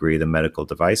lesser degree, the medical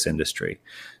device industry.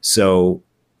 So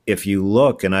if you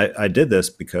look, and I did this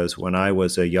because when I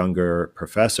was a younger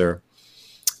professor,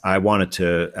 I wanted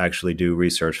to actually do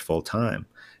research full time.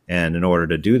 And in order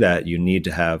to do that, you need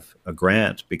to have a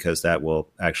grant because that will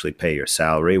actually pay your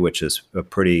salary, which is a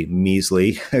pretty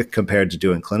measly compared to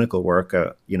doing clinical work.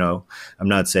 I'm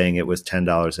not saying it was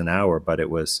 $10 an hour, but it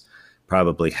was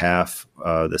probably half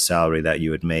the salary that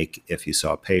you would make if you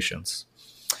saw patients.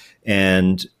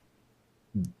 And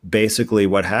basically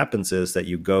what happens is that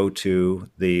you go to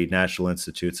the National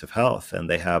Institutes of Health and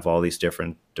they have all these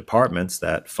different departments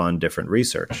that fund different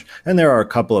research. And there are a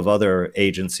couple of other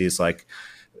agencies like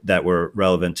that were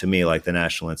relevant to me, like the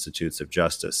National Institutes of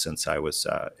Justice, since I was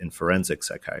in forensic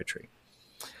psychiatry.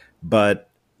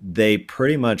 But they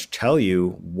pretty much tell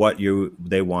you what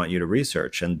they want you to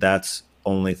research, and that's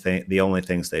the only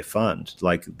things they fund.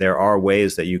 Like, there are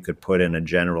ways that you could put in a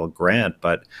general grant,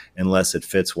 but unless it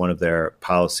fits one of their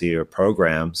policy or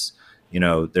programs,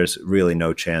 there's really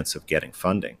no chance of getting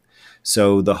funding.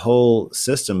 So the whole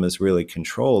system is really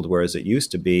controlled, whereas it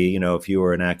used to be, if you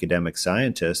were an academic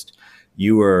scientist,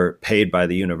 you were paid by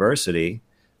the university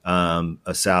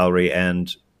a salary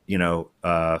and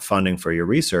funding for your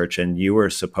research, and you were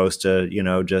supposed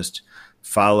to just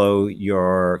follow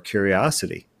your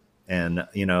curiosity and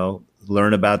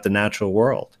learn about the natural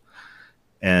world.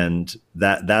 And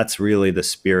that's really the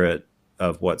spirit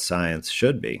of what science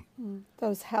should be.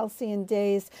 Those halcyon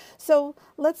days. So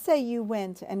let's say you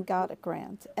went and got a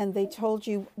grant and they told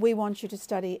you, we want you to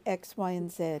study X, Y,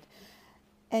 and Z.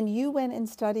 And you went and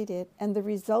studied it, and the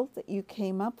result that you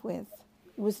came up with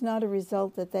was not a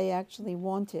result that they actually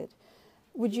wanted.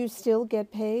 Would you still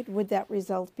get paid? Would that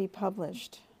result be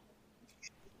published?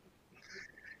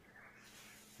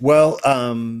 Well,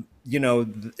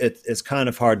 it's kind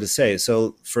of hard to say.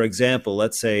 So, for example,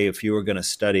 let's say if you were going to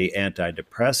study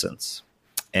antidepressants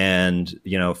and,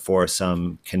 for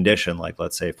some condition, like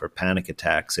let's say for panic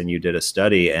attacks, and you did a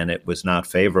study and it was not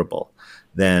favorable,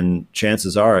 then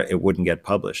chances are it wouldn't get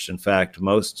published. In fact,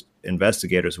 most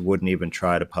investigators wouldn't even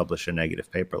try to publish a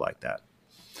negative paper like that.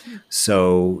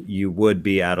 So you would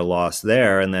be at a loss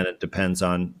there, and then it depends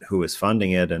on who is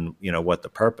funding it and what the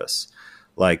purpose.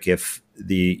 Like if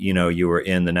you were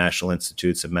in the National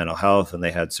Institutes of Mental Health and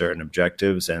they had certain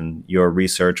objectives and your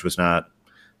research was not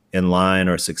in line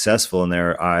or successful in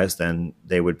their eyes, then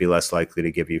they would be less likely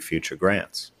to give you future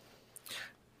grants.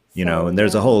 And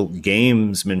there's a whole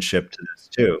gamesmanship to this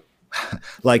too.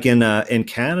 Like in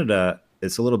Canada,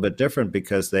 it's a little bit different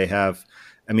because they have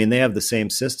the same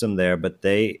system there, but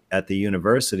at the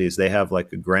universities, they have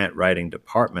like a grant writing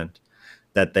department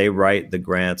that they write the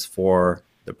grants for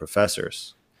the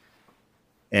professors.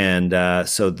 And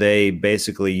so they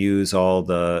basically use all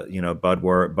the,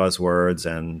 buzzwords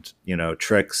and,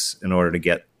 tricks in order to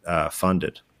get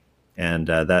funded. And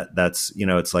that's,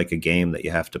 it's like a game that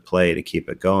you have to play to keep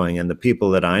it going. And the people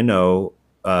that I know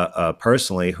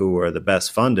personally who were the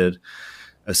best funded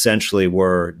essentially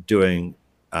were doing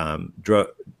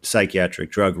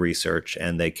psychiatric drug research,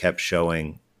 and they kept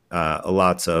showing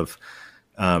lots of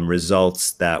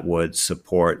results that would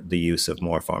support the use of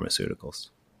more pharmaceuticals.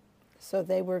 So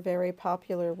they were very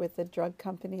popular with the drug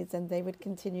companies, and they would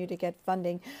continue to get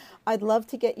funding. I'd love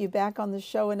to get you back on the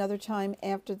show another time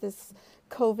after this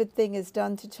COVID thing is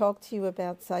done to talk to you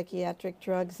about psychiatric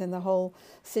drugs and the whole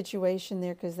situation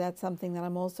there, because that's something that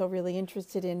I'm also really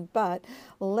interested in. But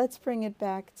let's bring it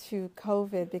back to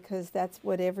COVID, because that's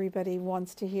what everybody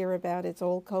wants to hear about. It's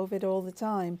all COVID all the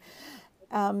time.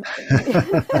 I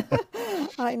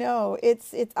know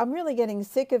it's I'm really getting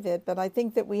sick of it, but I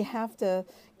think that we have to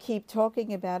keep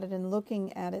talking about it and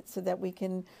looking at it so that we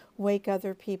can wake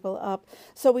other people up.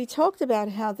 So we talked about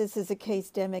how this is a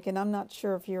case-demic, and I'm not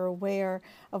sure if you're aware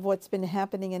of what's been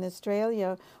happening in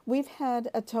Australia. We've had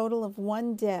a total of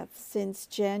 1 death since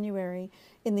January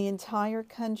in the entire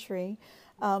country.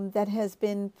 That has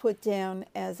been put down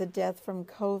as a death from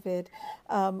COVID.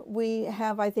 We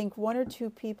have, I think, 1 or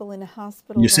 2 people in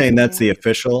hospital. You're saying that's the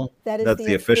official? That is that's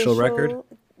the official record?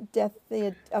 Death,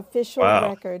 the official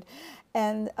record.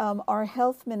 And our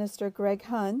health minister, Greg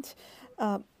Hunt,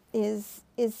 is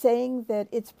saying that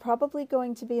it's probably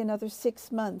going to be another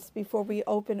 6 months before we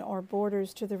open our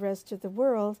borders to the rest of the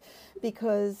world,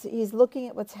 because he's looking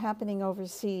at what's happening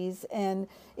overseas, and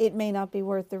it may not be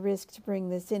worth the risk to bring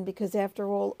this in, because after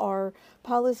all, our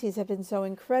policies have been so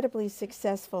incredibly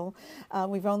successful.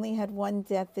 We've only had 1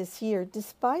 death this year.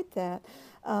 Despite that,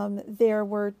 there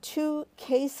were 2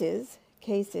 cases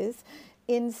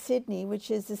in Sydney, which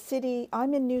is a city.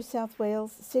 I'm in New South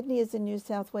Wales. Sydney is in New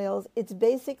South Wales. It's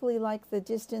basically like the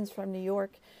distance from New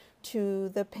York to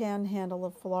the panhandle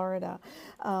of Florida,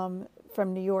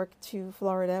 from New York to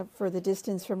Florida, for the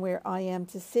distance from where I am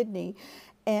to Sydney.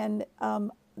 And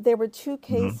there were two Hmm.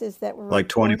 cases that were Like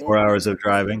 24 reported. hours of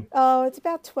driving. Oh, it's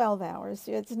about 12 hours.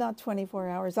 It's not 24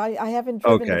 hours. I haven't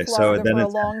driven to Okay, so Florida then for a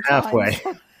it's long time. halfway.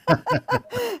 So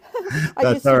I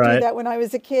That's used all to do right. that when I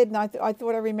was a kid, and I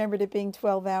thought I remembered it being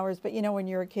 12 hours. But you know, when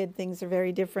you're a kid, things are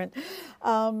very different.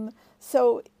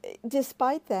 So,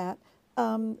 despite that,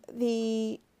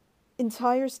 the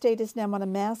entire state is now on a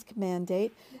mask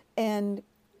mandate, and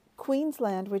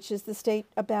Queensland, which is the state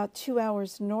about 2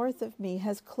 hours north of me,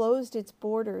 has closed its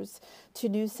borders to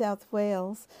New South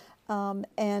Wales.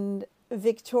 And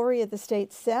Victoria, the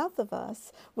state south of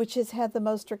us, which has had the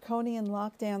most draconian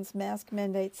lockdowns, mask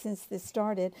mandates since this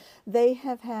started, they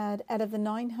have had, out of the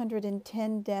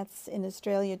 910 deaths in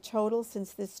Australia total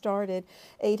since this started,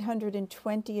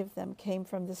 820 of them came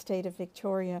from the state of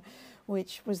Victoria,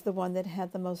 which was the one that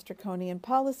had the most draconian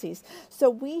policies. So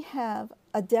we have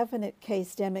a definite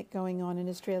case demic going on in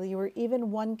Australia, where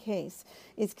even one case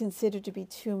is considered to be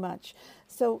too much.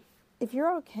 So if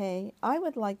you're okay, I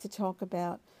would like to talk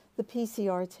about the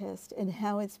PCR test and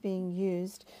how it's being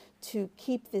used to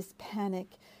keep this panic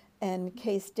and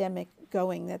case demic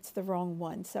going. That's the wrong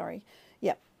one, sorry.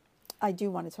 Yep, I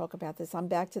do want to talk about this. I'm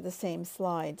back to the same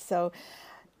slide. So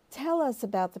tell us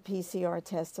about the PCR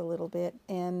test a little bit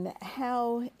and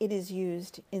how it is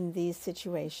used in these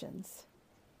situations.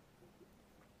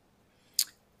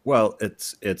 Well,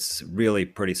 it's really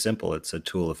pretty simple. It's a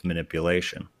tool of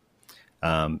manipulation.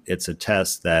 It's a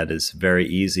test that is very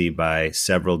easy by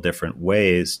several different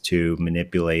ways to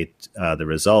manipulate the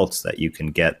results, that you can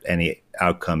get any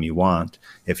outcome you want.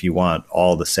 If you want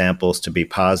all the samples to be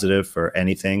positive for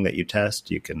anything that you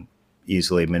test, you can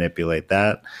easily manipulate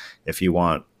that. If you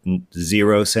want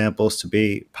zero samples to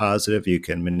be positive, you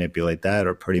can manipulate that,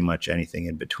 or pretty much anything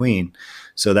in between.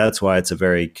 So that's why it's a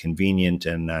very convenient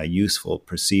and useful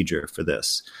procedure for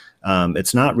this.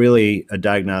 It's not really a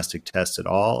diagnostic test at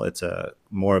all. It's a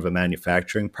more of a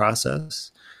manufacturing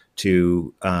process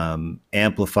to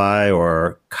amplify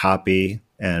or copy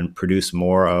and produce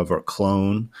more of, or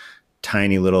clone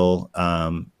tiny little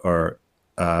or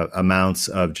amounts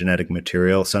of genetic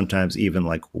material. Sometimes even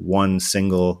like one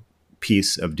single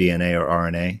piece of DNA or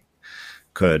RNA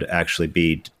could actually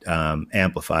be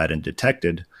amplified and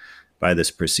detected by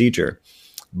this procedure.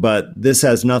 But this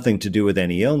has nothing to do with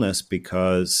any illness,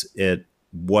 because it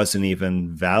wasn't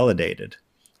even validated.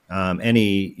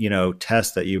 Any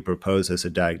test that you propose as a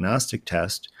diagnostic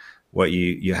test, what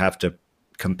you have to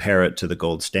compare it to the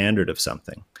gold standard of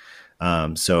something.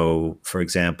 So, for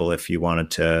example, if you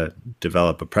wanted to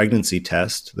develop a pregnancy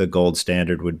test, the gold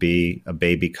standard would be a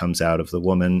baby comes out of the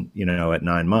woman, at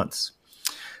 9 months.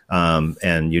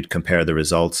 And you'd compare the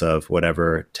results of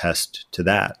whatever test to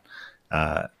that.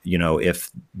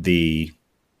 If the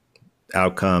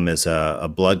outcome is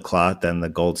a blood clot, then the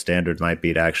gold standard might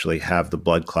be to actually have the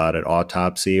blood clot at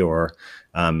autopsy, or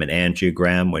an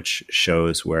angiogram, which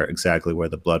shows exactly where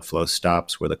the blood flow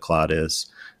stops, where the clot is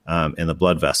in the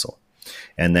blood vessel.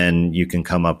 And then you can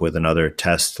come up with another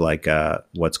test like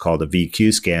what's called a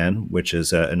VQ scan, which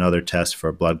is another test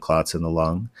for blood clots in the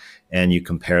lung. And you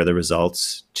compare the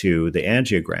results to the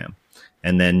angiogram.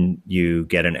 And then you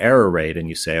get an error rate, and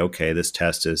you say, okay, this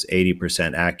test is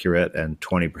 80% accurate and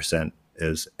 20%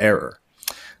 is error,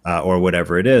 or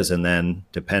whatever it is. And then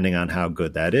depending on how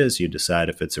good that is, you decide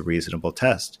if it's a reasonable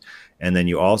test. And then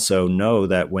you also know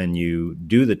that when you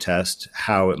do the test,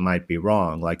 how it might be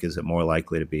wrong. Like, is it more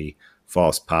likely to be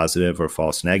false positive or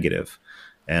false negative?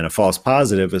 And a false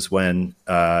positive is when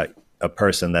a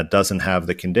person that doesn't have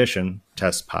the condition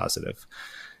tests positive.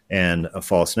 And a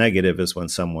false negative is when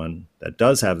someone that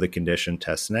does have the condition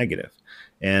tests negative.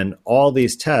 And all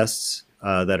these tests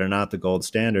that are not the gold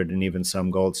standard, and even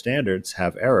some gold standards,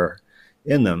 have error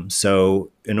in them.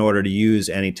 So in order to use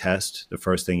any test, the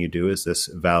first thing you do is this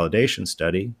validation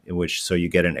study, so you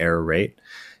get an error rate,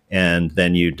 and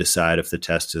then you decide if the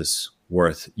test is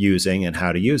worth using and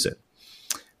how to use it.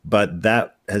 But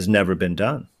that has never been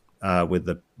done with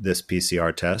this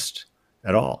PCR test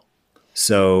at all.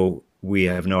 So we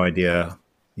have no idea,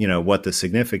 what the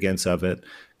significance of it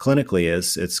clinically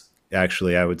is. It's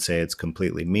actually, I would say, it's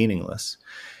completely meaningless.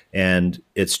 And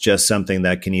it's just something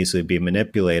that can easily be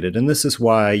manipulated. And this is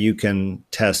why you can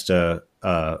test a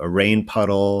rain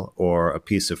puddle or a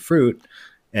piece of fruit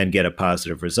and get a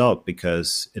positive result,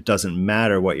 because it doesn't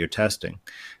matter what you're testing.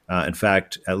 In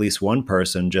fact, at least one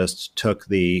person just took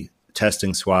the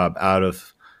testing swab out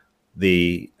of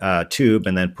the tube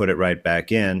and then put it right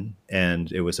back in,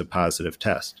 and it was a positive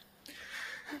test.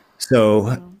 So,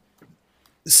 Wow.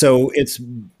 so it's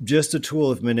just a tool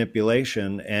of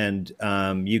manipulation, and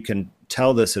you can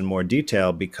tell this in more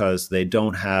detail because they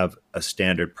don't have a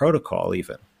standard protocol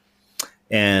even.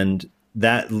 And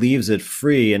that leaves it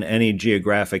free in any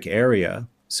geographic area.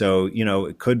 So,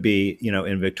 it could be,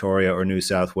 in Victoria or New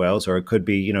South Wales, or it could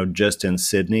be, just in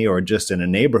Sydney or just in a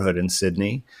neighborhood in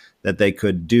Sydney, that they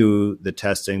could do the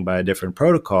testing by a different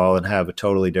protocol and have a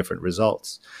totally different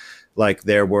results. Like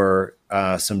there were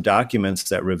some documents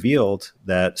that revealed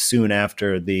that soon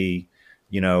after the,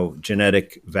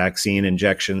 genetic vaccine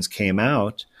injections came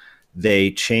out,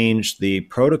 they changed the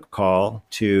protocol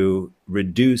to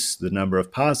reduce the number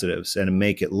of positives and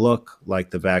make it look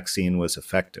like the vaccine was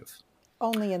effective.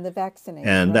 Only in the vaccinated,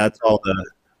 And right? that's all the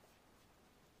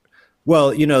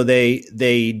well,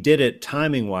 they did it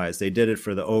timing wise. They did it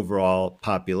for the overall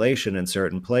population in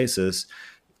certain places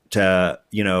to,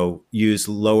 use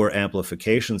lower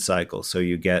amplification cycles. So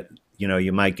you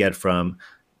might get from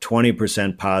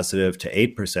 20% positive to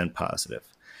 8% positive.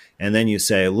 And then you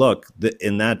say, look,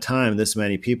 in that time, this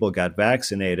many people got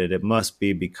vaccinated. It must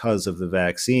be because of the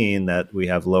vaccine that we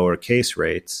have lower case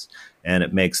rates, and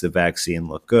it makes the vaccine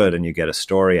look good, and you get a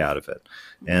story out of it.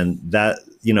 And that,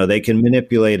 they can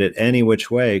manipulate it any which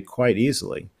way quite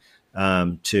easily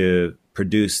to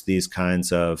produce these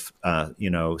kinds of,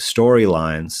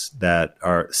 storylines that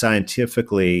are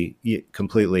scientifically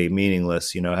completely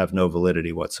meaningless, have no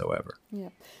validity whatsoever. Yeah.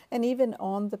 And even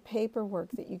on the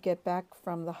paperwork that you get back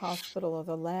from the hospital or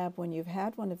the lab when you've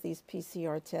had one of these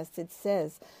PCR tests, it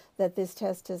says that this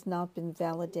test has not been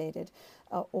validated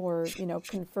or,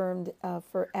 confirmed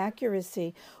for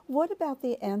accuracy. What about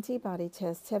the antibody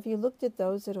tests? Have you looked at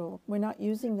those at all? We're not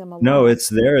using them a No, lot.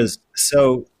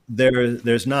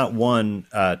 there's not one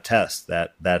test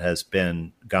that has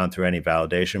been gone through any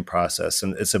validation process,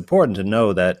 and it's important to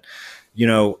know that,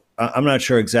 I'm not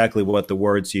sure exactly what the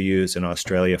words you use in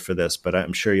Australia for this, but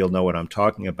I'm sure you'll know what I'm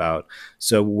talking about.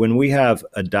 So when we have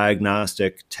a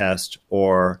diagnostic test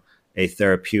or a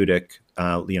therapeutic,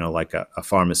 like a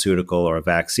pharmaceutical or a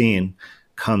vaccine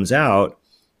comes out,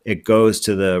 it goes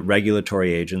to the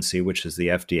regulatory agency, which is the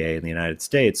FDA in the United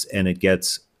States, and it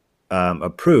gets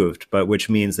approved, but which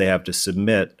means they have to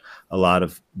submit a lot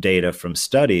of data from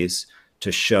studies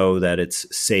to show that it's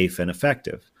safe and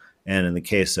effective. And in the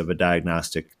case of a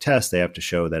diagnostic test, they have to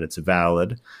show that it's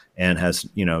valid and has,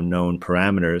 known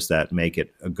parameters that make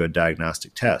it a good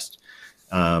diagnostic test.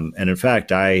 And in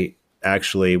fact, I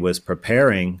actually was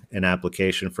preparing an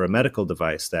application for a medical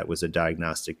device that was a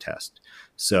diagnostic test.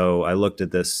 So I looked at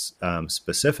this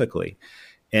specifically.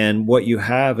 And what you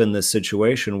have in this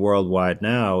situation worldwide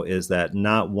now is that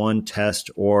not one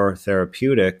test or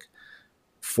therapeutic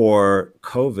for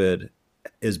COVID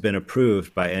has been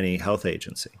approved by any health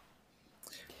agency.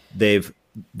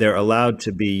 They're allowed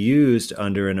to be used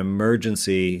under an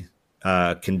emergency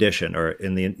condition, or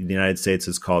in the United States,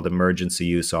 it's called emergency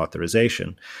use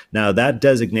authorization. Now, that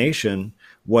designation,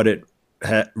 what it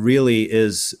really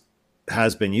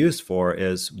has been used for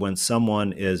is when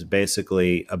someone is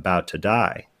basically about to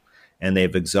die and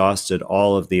they've exhausted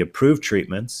all of the approved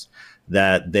treatments,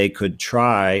 that they could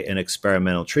try an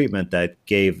experimental treatment that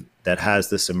has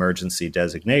this emergency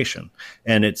designation.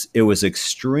 And it was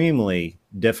extremely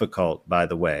difficult, by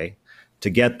the way, to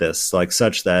get this, like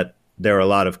such that there are a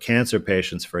lot of cancer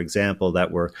patients, for example,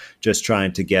 that were just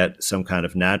trying to get some kind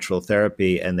of natural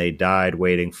therapy, and they died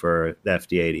waiting for the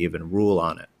FDA to even rule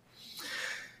on it.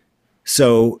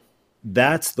 So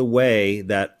that's the way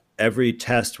that every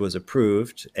test was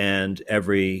approved, and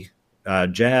every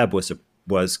jab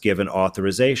was given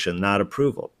authorization, not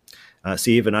approval.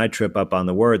 See, even I trip up on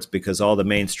the words because all the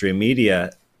mainstream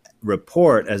media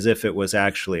report as if it was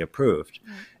actually approved.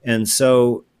 Mm. And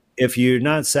so if you're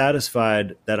not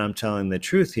satisfied that I'm telling the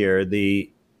truth here,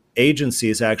 the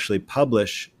agencies actually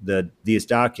publish these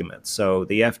documents. So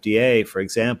the FDA, for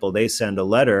example, they send a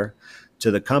letter to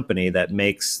the company that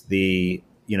makes the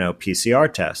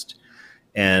PCR test.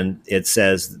 And it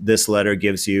says this letter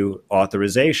gives you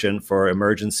authorization for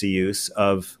emergency use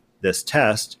of this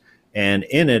test. And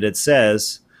in it, it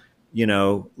says,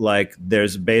 like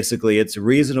there's basically, it's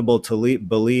reasonable to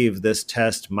believe this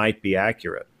test might be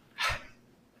accurate.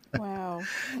 Wow.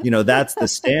 That's the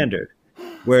standard.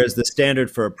 Whereas the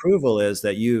standard for approval is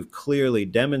that you've clearly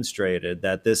demonstrated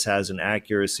that this has an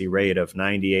accuracy rate of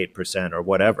 98% or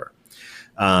whatever.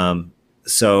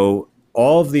 So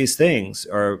all of these things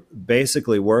are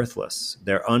basically worthless.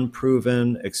 They're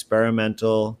unproven,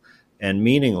 experimental, and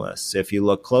meaningless if you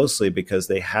look closely, because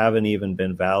they haven't even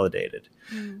been validated.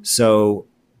 Mm. So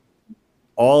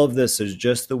all of this is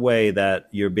just the way that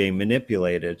you're being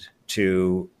manipulated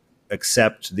to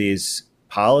accept these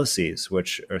policies,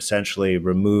 which essentially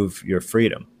remove your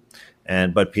freedom.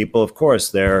 But people, of course,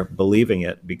 they're believing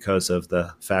it because of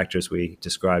the factors we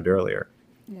described earlier.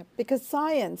 Yeah, because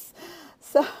science.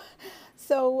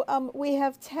 So we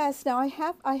have tests now.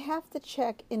 I have to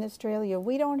check in Australia.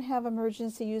 We don't have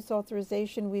emergency use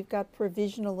authorization. We've got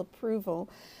provisional approval,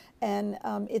 and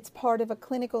it's part of a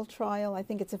clinical trial. I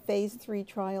think it's a phase 3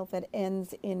 trial that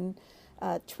ends in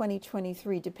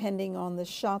 2023, depending on the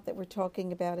shot that we're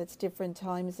talking about. It's different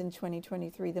times in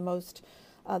 2023.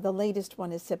 The latest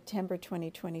one is September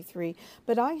 2023.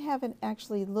 But I haven't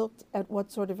actually looked at what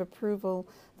sort of approval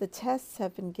the tests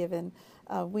have been given.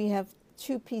 We have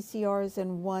 2 PCRs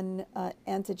and 1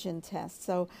 antigen test.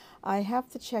 So I have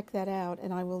to check that out,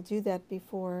 and I will do that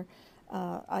before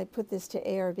I put this to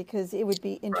air, because it would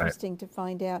be Right. interesting to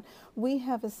find out. We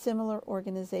have a similar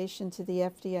organization to the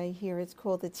FDA here. It's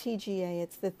called the TGA.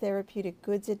 It's the Therapeutic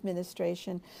Goods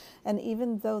Administration. And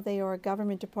even though they are a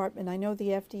government department, I know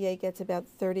the FDA gets about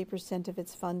 30% of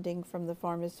its funding from the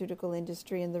pharmaceutical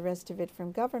industry and the rest of it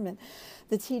from government.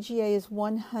 The TGA is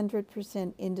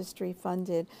 100% industry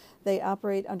funded. They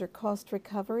operate under cost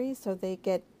recovery, so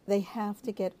they have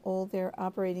to get all their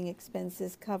operating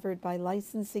expenses covered by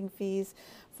licensing fees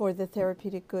for the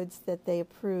therapeutic goods that they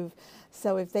approve.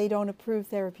 So if they don't approve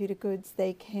therapeutic goods,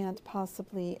 they can't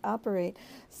possibly operate.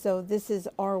 So this is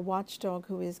our watchdog,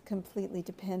 who is completely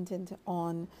dependent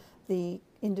on the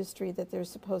industry that they're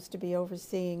supposed to be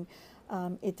overseeing.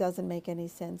 It doesn't make any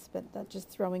sense, but just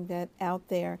throwing that out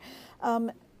there.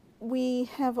 We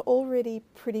have already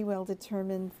pretty well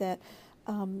determined that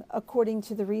according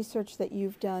to the research that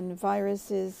you've done,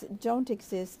 viruses don't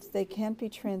exist. They can't be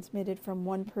transmitted from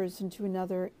one person to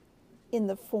another in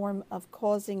the form of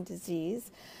causing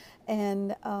disease.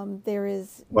 And there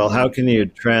is Well, no. how can you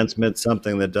transmit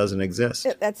something that doesn't exist?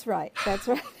 That's right. That's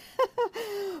right.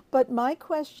 But my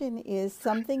question is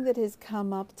something that has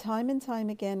come up time and time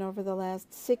again over the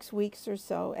last 6 weeks or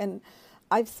so, and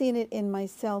I've seen it in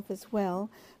myself as well,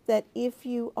 that if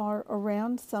you are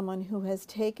around someone who has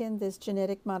taken this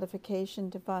genetic modification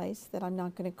device, that I'm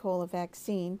not going to call a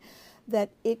vaccine, that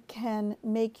it can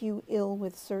make you ill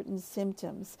with certain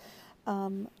symptoms.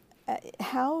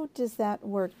 How does that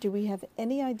work? Do we have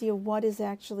any idea what is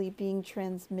actually being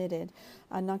transmitted?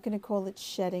 I'm not going to call it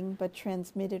shedding, but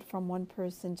transmitted from one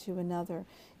person to another.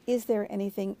 Is there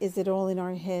anything? Is it all in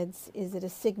our heads? Is it a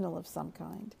signal of some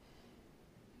kind?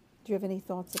 Do you have any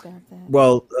thoughts about that?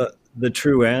 Well, the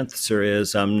true answer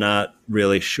is I'm not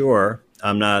really sure.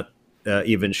 I'm not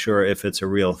even sure if it's a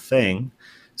real thing.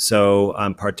 So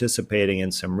I'm participating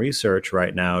in some research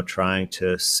right now, trying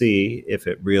to see if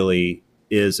it really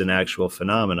is an actual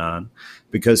phenomenon.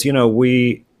 Because,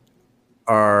 we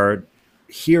are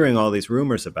hearing all these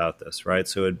rumors about this, right?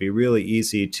 So it'd be really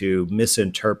easy to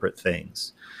misinterpret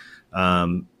things.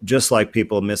 Just like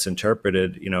people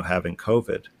misinterpreted, having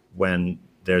COVID when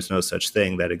there's no such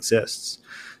thing that exists.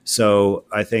 So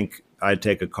I think I'd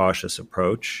take a cautious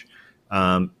approach.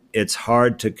 It's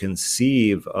hard to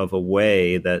conceive of a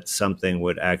way that something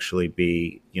would actually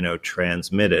be,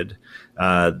 transmitted.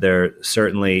 There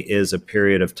certainly is a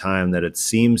period of time that it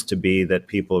seems to be that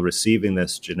people receiving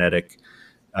this genetic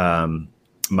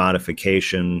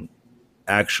modification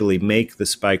actually make the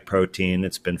spike protein.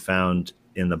 It's been found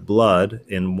in the blood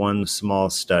in one small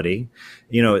study.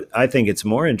 I think it's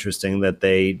more interesting that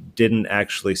they didn't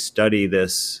actually study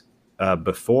this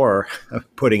before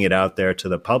putting it out there to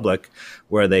the public,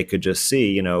 where they could just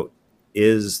see,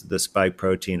 is the spike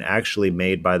protein actually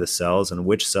made by the cells, and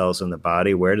which cells in the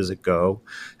body? Where does it go?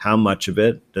 How much of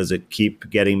it? Does it keep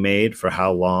getting made? For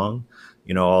how long?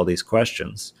 All these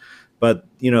questions. But,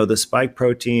 the spike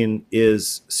protein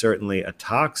is certainly a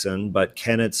toxin, but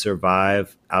can it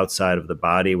survive outside of the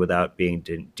body without being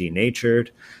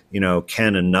denatured?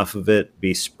 Can enough of it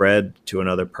be spread to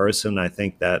another person? I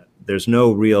think that there's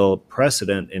no real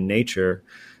precedent in nature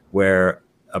where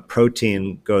a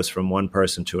protein goes from one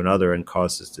person to another and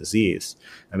causes disease.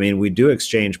 I mean, we do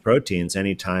exchange proteins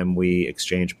anytime we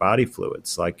exchange body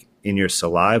fluids. Like in your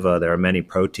saliva, there are many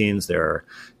proteins, there are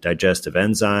digestive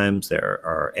enzymes, there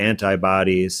are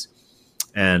antibodies,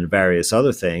 and various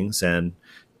other things. And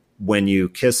when you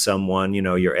kiss someone,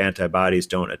 your antibodies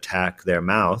don't attack their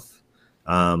mouth,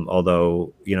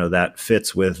 although, that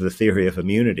fits with the theory of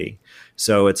immunity.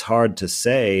 So it's hard to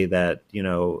say that,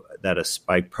 that a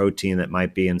spike protein that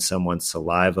might be in someone's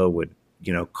saliva would,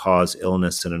 cause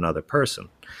illness in another person.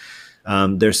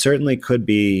 There certainly could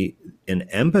be an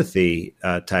empathy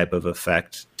type of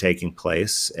effect taking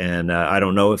place. And I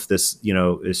don't know if this,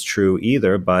 is true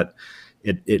either, but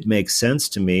it makes sense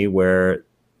to me where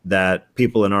that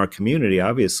people in our community,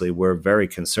 obviously, we're very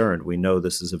concerned. We know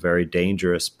this is a very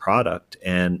dangerous product,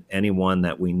 and anyone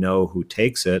that we know who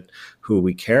takes it, who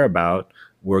we care about,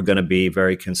 we're going to be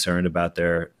very concerned about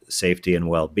their safety and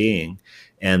well-being.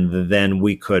 and then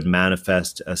we could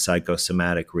manifest a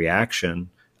psychosomatic reaction,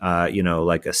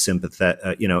 like a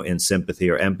in sympathy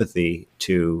or empathy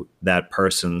to that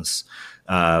person's,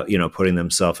 putting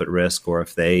themselves at risk, or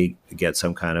if they get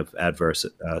some kind of adverse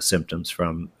symptoms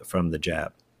from the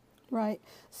jab. Right.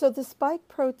 So the spike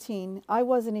protein, I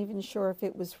wasn't even sure if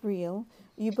it was real.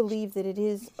 You believe that it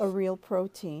is a real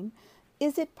protein.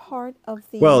 Is it part of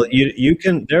Well, the... you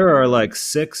can. There are like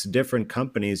 6 different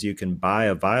companies you can buy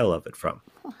a vial of it from.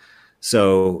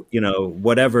 So,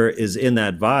 whatever is in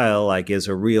that vial like is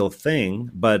a real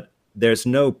thing, but there's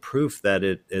no proof that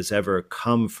it has ever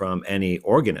come from any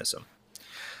organism.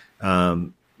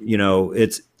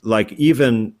 It's like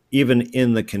even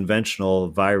in the conventional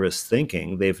virus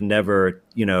thinking, they've never,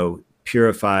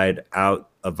 purified out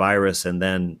a virus and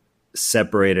then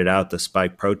separated out the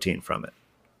spike protein from it.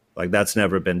 Like that's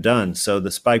never been done. So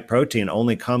the spike protein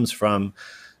only comes from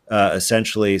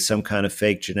essentially some kind of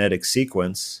fake genetic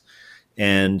sequence,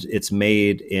 and it's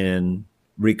made in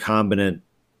recombinant,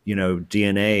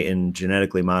 DNA in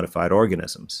genetically modified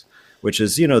organisms, which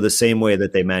is, the same way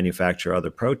that they manufacture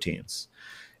other proteins.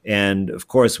 And of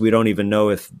course, we don't even know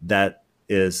if that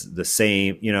is the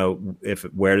same, if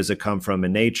where does it come from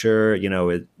in nature,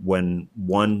 when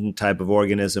one type of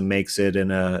organism makes it in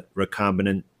a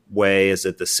recombinant way, is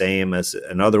it the same as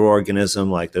another organism?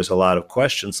 Like there's a lot of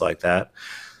questions like that.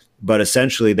 But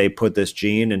essentially, they put this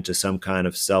gene into some kind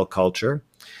of cell culture,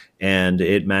 and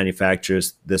it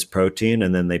manufactures this protein,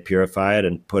 and then they purify it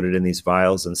and put it in these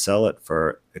vials and sell it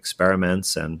for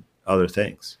experiments and other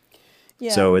things.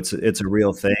 Yeah. So it's a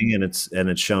real thing, and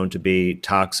it's shown to be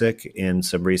toxic in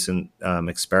some recent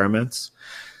experiments.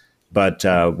 But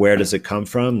where does it come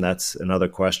from? That's another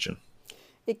question.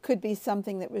 It could be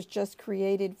something that was just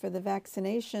created for the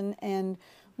vaccination, and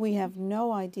we have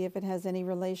no idea if it has any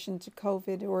relation to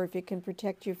COVID or if it can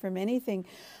protect you from anything.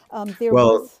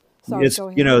 Sorry, it's, go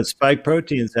ahead. spike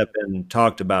proteins have been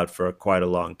talked about for quite a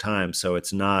long time, so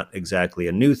it's not exactly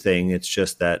a new thing. It's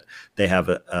just that they have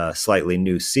a slightly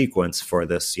new sequence for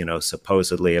this,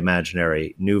 supposedly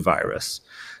imaginary new virus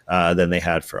than they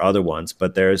had for other ones.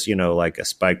 But there's, like a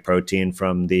spike protein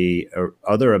from the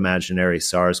other imaginary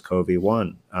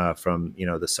SARS-CoV-1 from,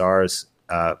 the SARS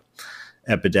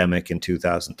epidemic in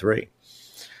 2003.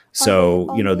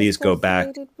 So, these go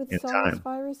back with in SARS time.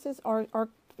 viruses? Are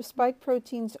spike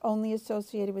proteins only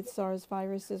associated with SARS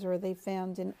viruses, or are they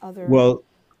found in other Well,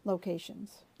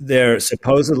 locations? they're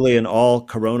supposedly in all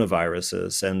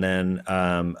coronaviruses, and then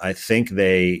I think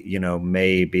they,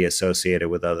 may be associated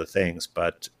with other things,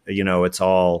 but it's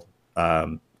all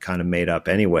kind of made up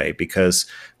anyway. Because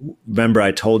remember,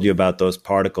 I told you about those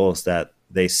particles that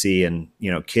they see in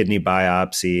kidney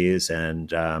biopsies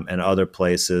and other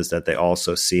places that they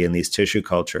also see in these tissue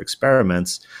culture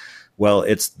experiments. Well,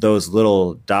 it's those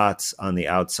little dots on the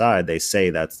outside. They say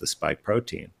that's the spike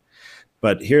protein.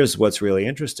 But here's what's really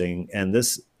interesting. And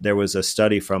there was a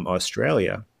study from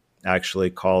Australia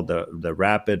actually called the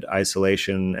Rapid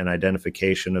Isolation and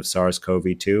Identification of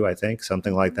SARS-CoV-2, I think,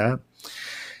 something like that.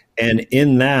 And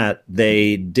in that,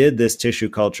 they did this tissue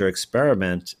culture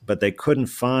experiment, but they couldn't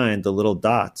find the little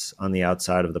dots on the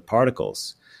outside of the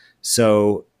particles.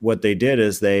 So what they did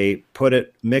is they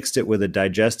mixed it with a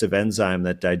digestive enzyme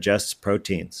that digests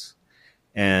proteins.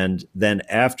 And then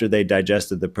after they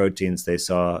digested the proteins, they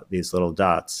saw these little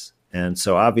dots. And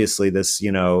so obviously this,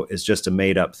 is just a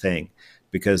made up thing,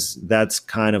 because that's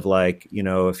kind of like,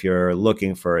 if you're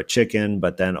looking for a chicken,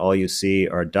 but then all you see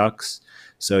are ducks.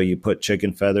 So you put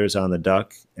chicken feathers on the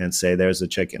duck and say, there's a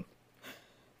chicken.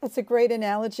 That's a great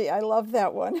analogy. I love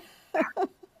that one.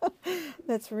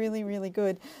 That's really, really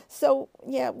good. So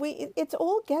yeah, it's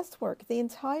all guesswork. The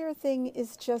entire thing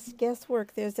is just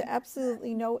guesswork. There's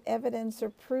absolutely no evidence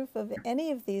or proof of any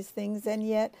of these things, and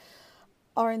yet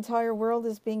our entire world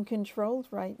is being controlled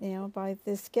right now by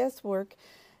this guesswork.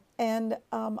 And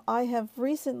I have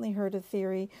recently heard a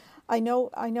theory. I know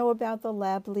about the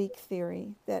lab leak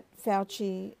theory, that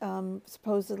Fauci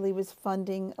supposedly was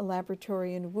funding a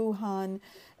laboratory in Wuhan,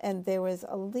 and there was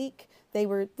a leak. They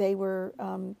were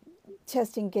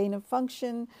testing gain of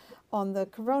function on the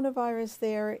coronavirus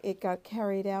there. It got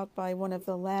carried out by one of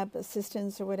the lab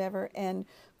assistants or whatever and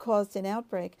caused an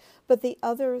outbreak. But the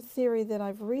other theory that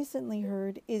I've recently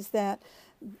heard is that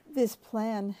this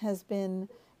plan has been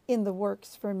in the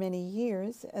works for many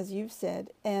years, as you've said,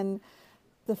 and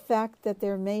the fact that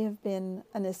there may have been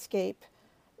an escape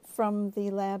from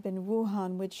the lab in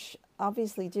Wuhan, which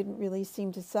obviously didn't really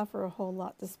seem to suffer a whole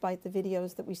lot, despite the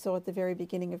videos that we saw at the very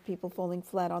beginning of people falling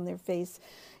flat on their face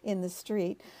in the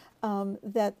street,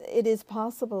 that it is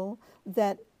possible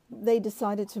that they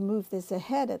decided to move this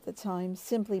ahead at the time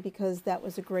simply because that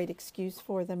was a great excuse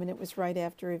for them, and it was right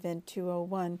after Event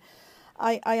 201.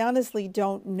 I honestly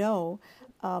don't know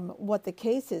what the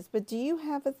case is, but do you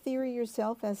have a theory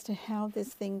yourself as to how this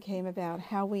thing came about,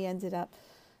 how we ended up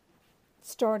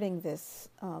starting this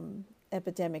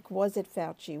epidemic? Was it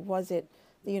Fauci? Was it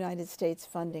the United States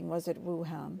funding? Was it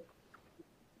Wuhan?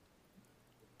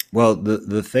 Well,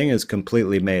 the thing is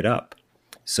completely made up.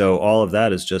 So all of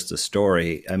that is just a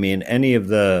story. I mean, any of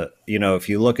the, if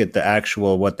you look at the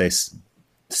actual, what they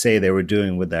say they were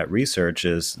doing with that research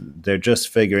is they're just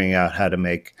figuring out how to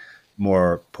make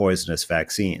more poisonous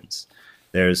vaccines.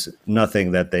 There's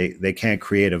nothing that they can't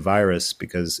create a virus,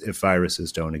 because if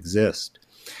viruses don't exist.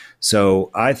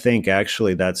 So I think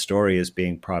actually that story is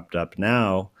being propped up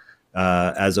now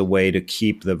as a way to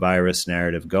keep the virus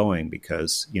narrative going,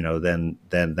 because then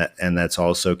that, and that's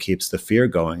also keeps the fear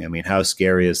going. I mean, how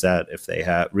scary is that if they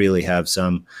really have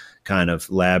some kind of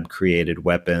lab created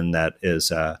weapon that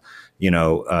is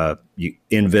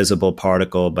invisible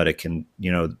particle, but it can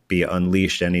be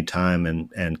unleashed anytime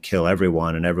and kill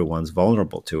everyone, and everyone's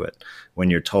vulnerable to it. When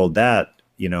you're told that,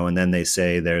 and then they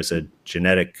say there's a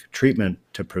genetic treatment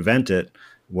to prevent it,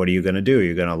 what are you going to do?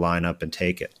 You're going to line up and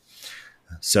take it.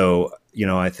 So,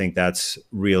 I think that's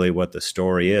really what the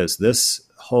story is. This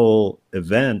whole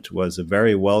event was a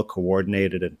very well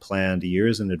coordinated and planned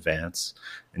years in advance.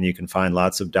 And you can find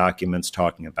lots of documents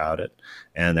talking about it.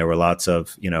 And there were lots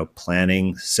of,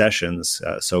 planning sessions,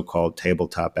 so-called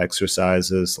tabletop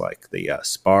exercises like the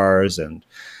SPARS and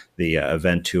the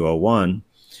Event 201.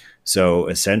 So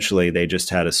essentially, they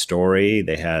just had a story.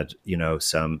 They had,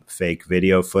 some fake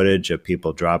video footage of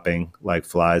people dropping like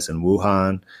flies in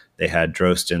Wuhan. They had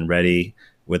Drosten ready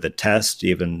with a test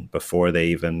even before they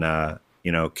even,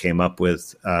 came up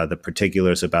with the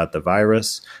particulars about the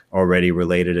virus, already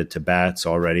related it to bats,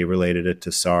 already related it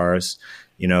to SARS,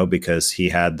 because he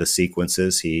had the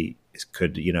sequences. He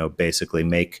could, basically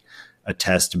make a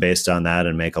test based on that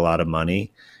and make a lot of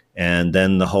money. And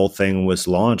then the whole thing was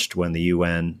launched when the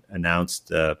UN announced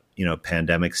the,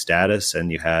 pandemic status,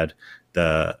 and you had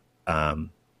the,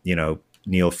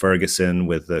 Neil Ferguson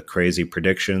with the crazy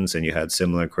predictions, and you had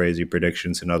similar crazy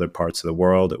predictions in other parts of the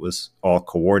world. It was all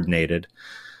coordinated.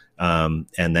 And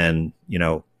then,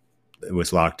 it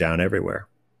was locked down everywhere.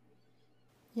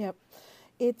 Yep.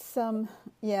 It's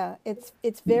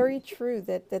it's very true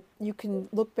that you can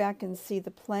look back and see the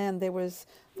plan. There was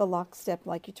the lockstep,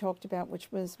 like you talked about,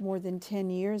 which was more than 10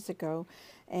 years ago,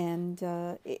 and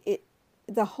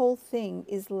the whole thing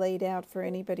is laid out for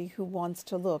anybody who wants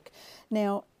to look.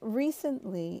 Now,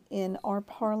 recently in our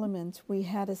parliament, we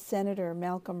had a senator,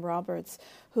 Malcolm Roberts,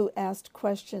 who asked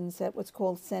questions at what's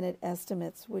called Senate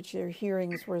estimates, which are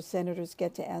hearings where senators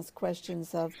get to ask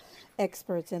questions of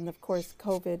experts, and of course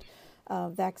COVID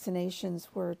vaccinations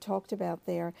were talked about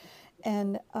there.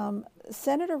 And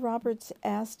Senator Roberts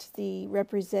asked the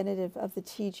representative of the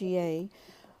TGA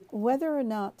whether or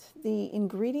not the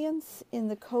ingredients in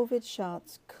the COVID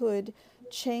shots could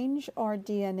change our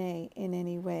DNA in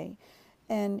any way.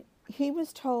 And he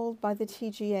was told by the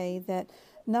TGA that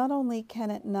not only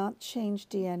can it not change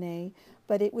DNA,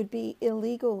 but it would be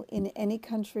illegal in any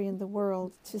country in the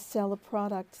world to sell a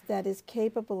product that is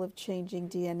capable of changing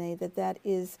DNA, that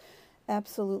is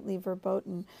absolutely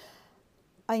verboten.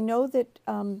 I know that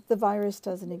the virus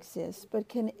doesn't exist, but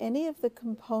can any of the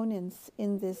components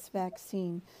in this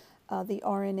vaccine, the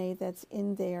RNA that's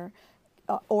in there,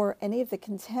 or any of the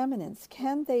contaminants,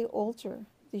 can they alter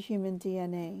the human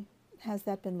DNA? Has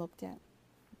that been looked at?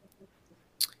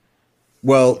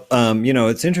 Well,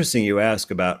 it's interesting you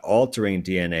ask about altering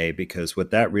DNA, because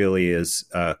what that really is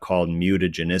called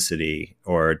mutagenicity,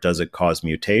 or does it cause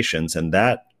mutations? And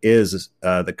that is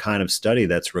the kind of study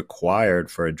that's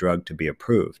required for a drug to be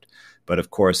approved. But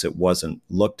of course, it wasn't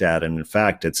looked at. And in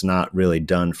fact, it's not really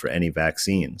done for any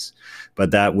vaccines. But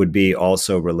that would be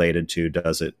also related to,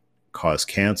 does it cause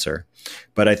cancer?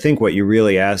 But I think what you're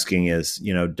really asking is,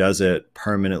 does it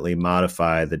permanently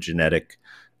modify the genetic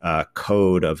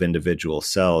code of individual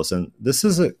cells? And this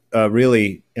is a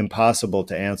really impossible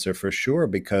to answer for sure,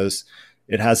 because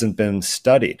it hasn't been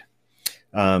studied.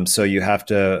 So you have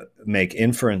to make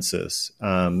inferences,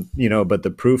 but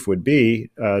the proof would be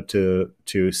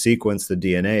to sequence the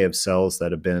DNA of cells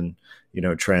that have been,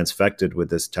 transfected with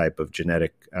this type of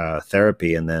genetic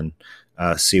therapy, and then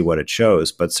see what it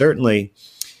shows. But certainly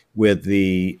with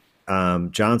the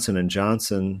Johnson &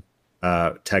 Johnson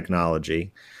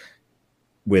technology,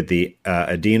 with the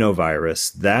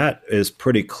adenovirus, that is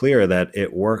pretty clear that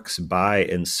it works by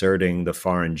inserting the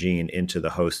foreign gene into the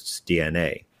host's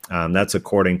DNA. That's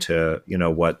according to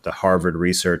what the Harvard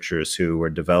researchers who were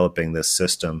developing this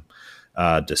system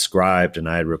described, and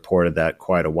I had reported that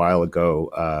quite a while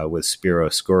ago with Spiro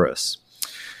Skouras.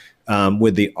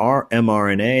 With the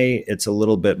mRNA, it's a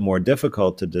little bit more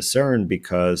difficult to discern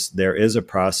because there is a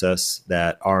process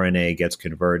that RNA gets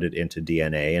converted into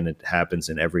DNA, and it happens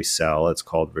in every cell. It's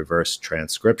called reverse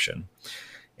transcription.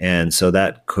 And so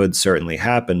that could certainly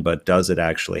happen, but does it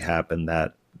actually happen?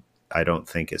 That I don't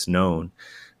think is known.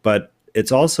 But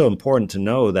it's also important to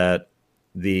know that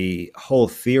the whole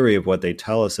theory of what they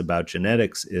tell us about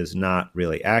genetics is not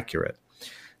really accurate.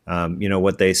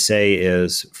 What they say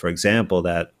is, for example,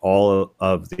 that all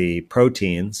of the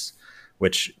proteins,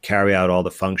 which carry out all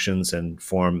the functions and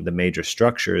form the major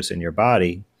structures in your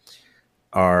body,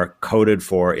 are coded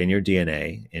for in your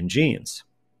DNA in genes.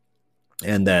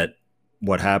 And that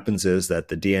what happens is that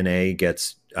the DNA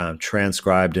gets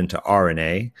transcribed into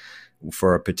RNA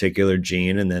for a particular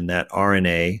gene, and then that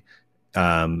RNA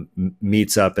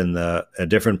meets up in a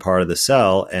different part of the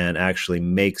cell and actually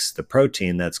makes the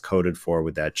protein that's coded for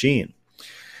with that gene.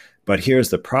 But here's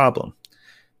the problem.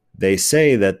 They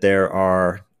say that there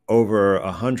are over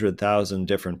 100,000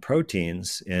 different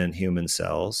proteins in human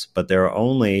cells, but there are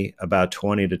only about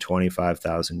 20 to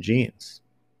 25,000 genes.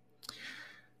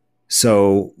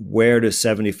 So where does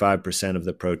 75% of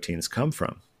the proteins come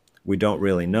from? We don't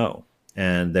really know.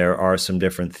 And there are some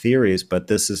different theories, but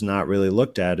this is not really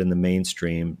looked at in the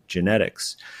mainstream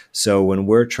genetics. So when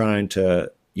we're trying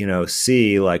to,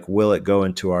 see like, will it go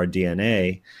into our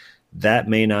DNA? That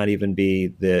may not even be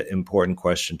the important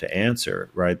question to answer,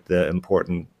 right? The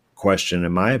important question,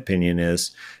 in my opinion,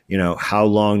 is, how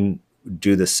long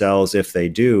do the cells, if they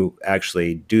do,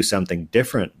 actually do something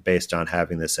different based on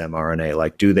having this mRNA?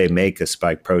 Like, do they make a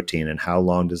spike protein, and how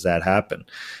long does that happen?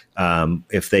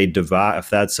 If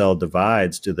that cell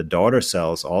divides, do the daughter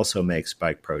cells also make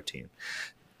spike protein?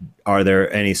 Are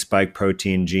there any spike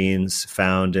protein genes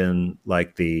found in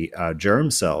like the germ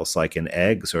cells, like in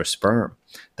eggs or sperm,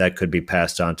 that could be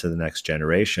passed on to the next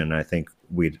generation? I think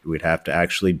we'd have to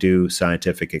actually do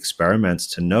scientific experiments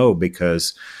to know,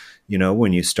 because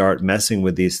when you start messing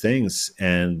with these things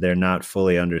and they're not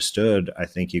fully understood, I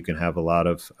think you can have a lot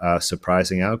of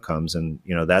surprising outcomes. And,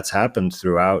 that's happened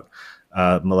throughout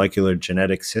molecular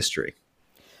genetics history.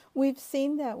 We've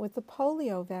seen that with the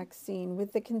polio vaccine,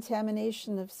 with the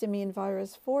contamination of simian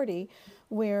virus 40,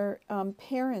 where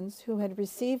parents who had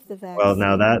received the vaccine... Well,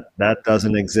 now that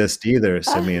doesn't exist either,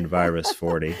 simian virus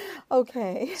 40.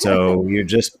 Okay. So you're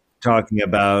just talking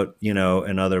about,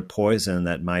 another poison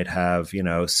that might have,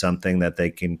 something that they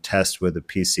can test with a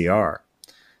PCR.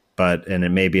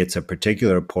 And maybe it's a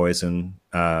particular poison,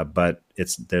 but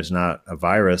there's not a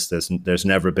virus. There's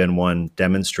never been one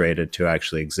demonstrated to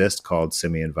actually exist called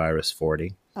simian virus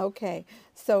 40. Okay.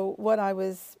 So what I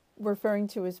was referring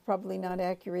to is probably not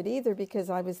accurate either, because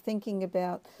I was thinking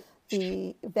about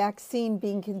the vaccine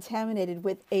being contaminated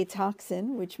with a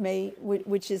toxin,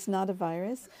 which is not a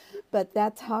virus, but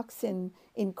that toxin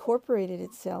incorporated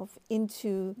itself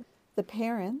into the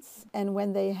parents, and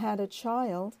when they had a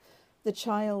child, the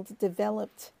child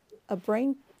developed a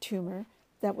brain tumor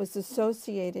that was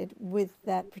associated with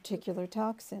that particular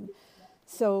toxin.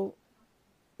 So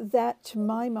that, to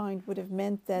my mind, would have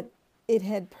meant that it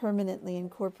had permanently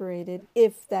incorporated,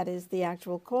 if that is the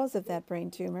actual cause of that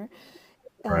brain tumor,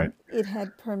 right. It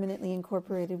had permanently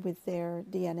incorporated with their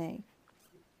DNA.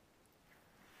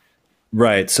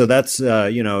 Right. So that's,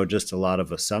 just a lot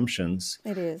of assumptions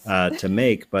It is. To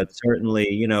make. But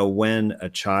certainly, when a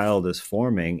child is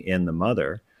forming in the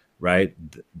mother, right,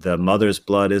 the mother's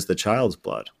blood is the child's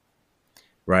blood,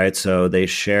 right? So they're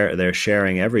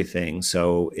sharing everything.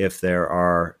 So if there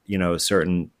are, a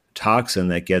certain toxin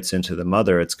that gets into the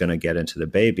mother, it's going to get into the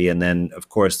baby. And then, of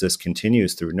course, this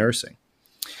continues through nursing.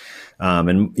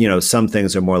 And, some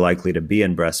things are more likely to be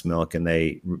in breast milk, and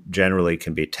they generally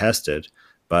can be tested.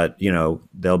 But,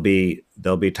 there'll be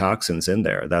toxins in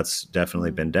there. That's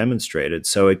definitely been demonstrated.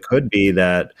 So it could be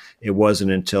that it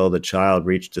wasn't until the child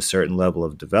reached a certain level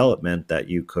of development that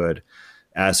you could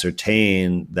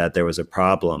ascertain that there was a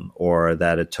problem, or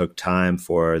that it took time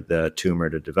for the tumor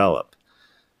to develop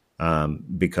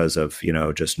because of,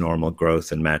 just normal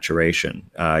growth and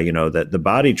maturation. That the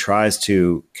body tries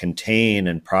to contain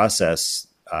and process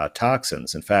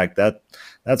toxins. In fact,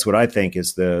 that's what I think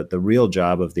is the real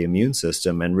job of the immune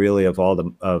system, and really of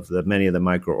many of the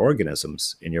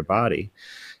microorganisms in your body,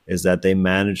 is that they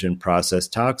manage and process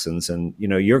toxins. And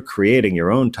you're creating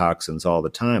your own toxins all the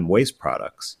time, waste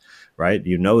products, right?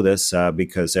 This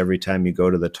because every time you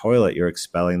go to the toilet, you're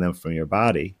expelling them from your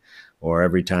body, or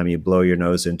every time you blow your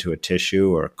nose into a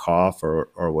tissue or cough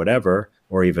or whatever,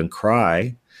 or even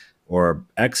cry, or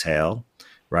exhale,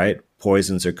 right,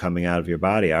 poisons are coming out of your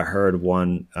body. I heard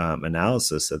one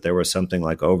analysis that there was something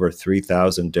like over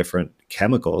 3,000 different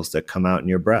chemicals that come out in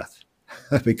your breath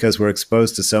because we're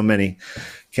exposed to so many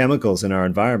chemicals in our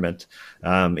environment,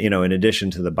 in addition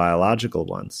to the biological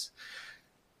ones.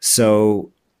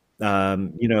 So,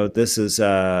 this is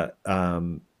a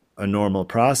normal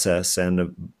process.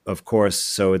 And of course,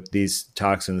 so these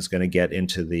toxins going to get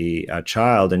into the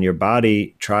child, and your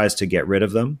body tries to get rid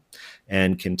of them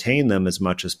and contain them as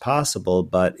much as possible.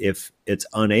 But if it's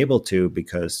unable to,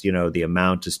 because, the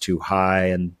amount is too high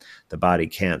and the body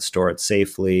can't store it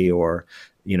safely, or,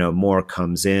 more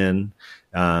comes in,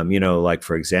 like,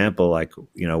 for example, like,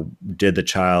 did the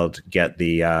child get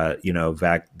the,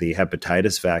 the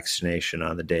hepatitis vaccination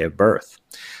on the day of birth?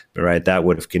 Right. That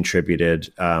would have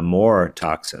contributed more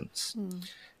toxins.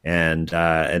 And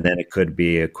then it could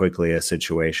be quickly a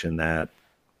situation that,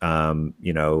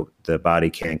 the body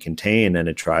can't contain, and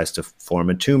it tries to form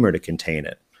a tumor to contain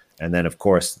it. And then, of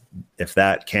course, if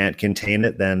that can't contain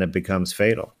it, then it becomes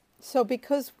fatal. So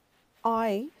because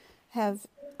I have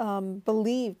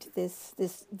believed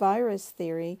this virus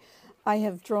theory, I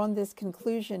have drawn this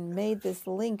conclusion, made this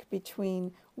link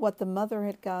between what the mother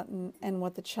had gotten and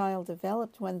what the child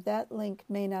developed, when that link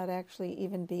may not actually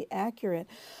even be accurate.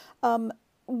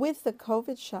 With the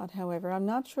COVID shot, however, I'm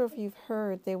not sure if you've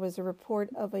heard, there was a report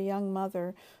of a young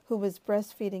mother who was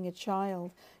breastfeeding a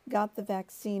child, got the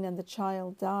vaccine, and the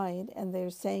child died, and they're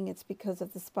saying it's because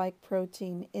of the spike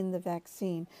protein in the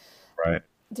vaccine. Right.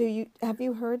 Have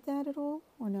you heard that at all,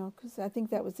 or no? Because I think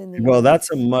that was in the Well, that's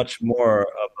a much more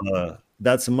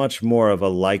of a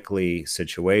likely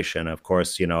situation. Of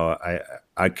course,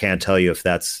 I can't tell you if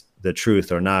that's the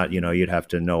truth or not. You'd have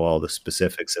to know all the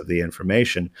specifics of the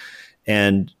information.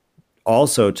 And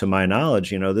also, to my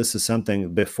knowledge, this is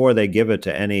something, before they give it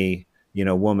to any,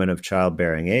 woman of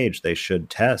childbearing age, they should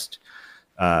test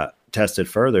it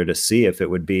further to see if it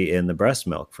would be in the breast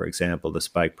milk, for example, the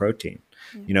spike protein.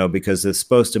 Because it's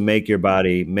supposed to make your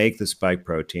body make the spike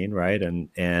protein, right?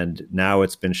 And now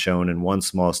it's been shown in one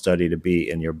small study to be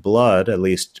in your blood, at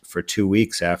least for 2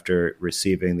 weeks after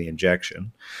receiving the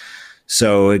injection.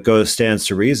 So it stands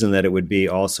to reason that it would be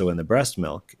also in the breast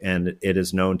milk, and it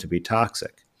is known to be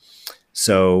toxic.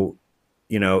 So,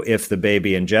 if the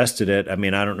baby ingested it, I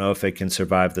mean, I don't know if it can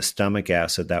survive the stomach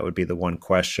acid. That would be the one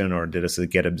question. Or does it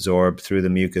get absorbed through the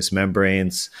mucous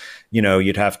membranes?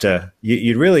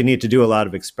 You'd really need to do a lot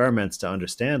of experiments to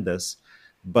understand this.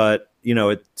 But,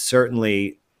 it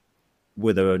certainly,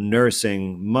 with a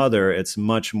nursing mother, it's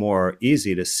much more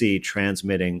easy to see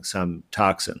transmitting some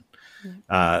toxin.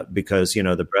 Because,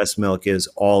 the breast milk is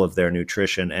all of their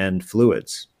nutrition and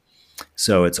fluids.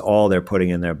 So it's all they're putting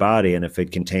in their body. And if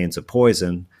it contains a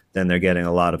poison, then they're getting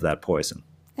a lot of that poison.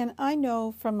 And I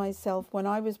know from myself, when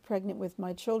I was pregnant with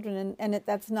my children,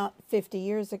 that's not 50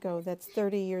 years ago, that's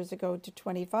 30 years ago to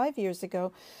 25 years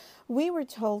ago, we were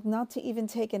told not to even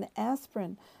take an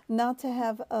aspirin, not to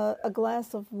have a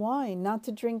glass of wine, not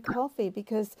to drink coffee,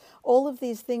 because all of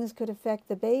these things could affect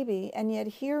the baby. And yet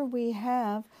here we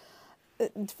have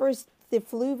first the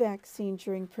flu vaccine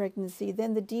during pregnancy,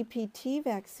 then the DPT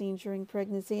vaccine during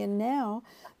pregnancy, and now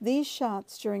these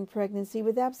shots during pregnancy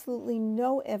with absolutely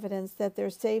no evidence that they're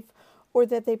safe or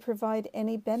that they provide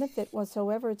any benefit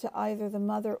whatsoever to either the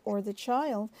mother or the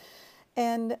child.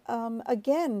 And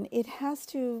again, it has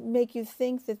to make you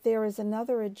think that there is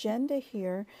another agenda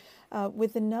here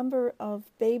with the number of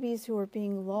babies who are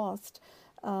being lost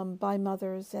by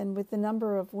mothers, and with the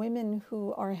number of women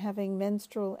who are having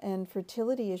menstrual and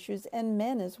fertility issues, and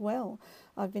men as well.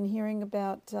 I've been hearing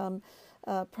about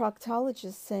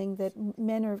proctologists saying that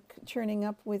men are turning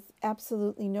up with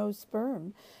absolutely no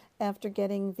sperm after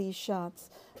getting these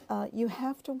shots. You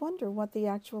have to wonder what the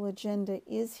actual agenda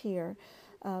is here,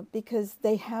 because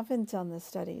they haven't done the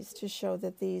studies to show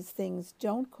that these things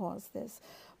don't cause this.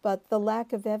 But the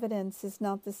lack of evidence is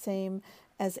not the same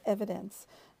as evidence.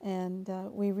 And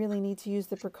we really need to use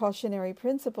the precautionary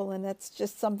principle, and that's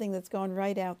just something that's gone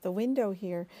right out the window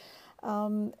here.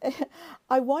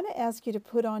 I want to ask you to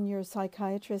put on your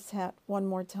psychiatrist's hat one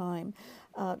more time,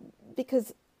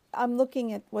 because I'm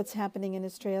looking at what's happening in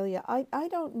Australia. I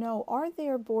don't know, are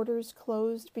there borders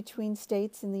closed between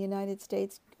states in the United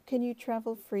States? Can you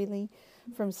travel freely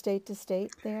from state to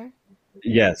state there?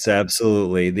 Yes,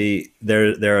 absolutely.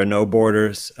 There are no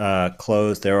borders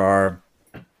closed. There are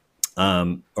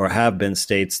or have been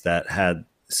states that had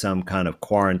some kind of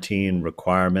quarantine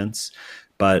requirements,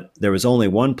 but there was only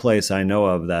one place I know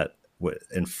of that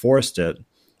enforced it,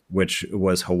 which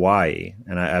was Hawaii.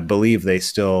 And I believe they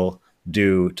still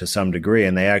do to some degree.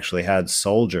 And they actually had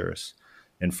soldiers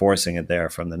enforcing it there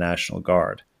from the National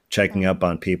Guard. checking up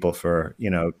on people for,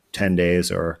 10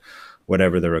 days or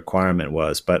whatever the requirement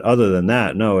was. But other than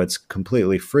that, no, it's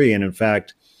completely free. And in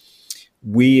fact,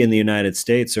 we in the United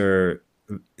States are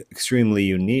extremely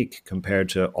unique compared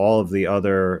to all of the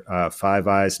other Five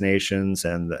Eyes nations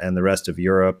and the rest of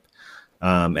Europe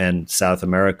and South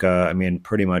America. I mean,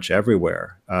 pretty much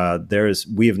everywhere.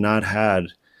 We have not had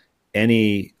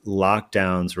any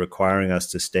lockdowns requiring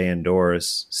us to stay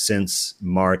indoors since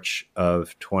March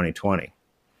of 2020.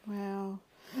 Wow.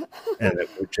 And it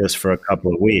was just for a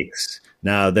couple of weeks.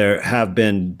 Now, there have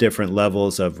been different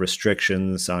levels of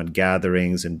restrictions on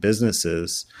gatherings and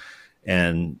businesses,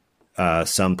 and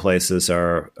some places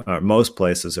most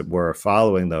places were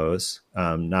following those.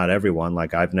 Not everyone.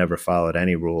 Like, I've never followed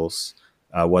any rules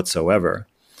whatsoever.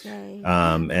 Right.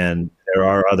 And there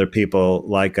are other people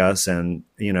like us, and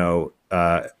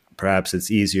perhaps it's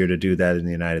easier to do that in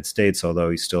the United States, although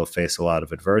you still face a lot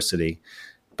of adversity.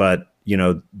 But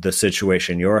the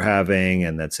situation you're having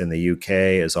and that's in the UK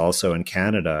is also in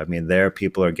Canada. I mean, there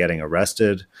people are getting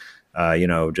arrested,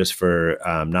 just for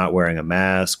not wearing a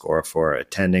mask or for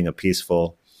attending a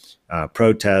peaceful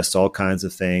protest, all kinds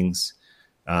of things.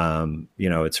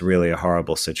 It's really a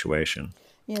horrible situation.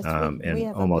 Yes, we in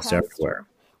have almost everywhere.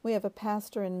 We have a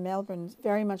pastor in Melbourne,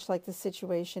 very much like the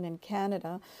situation in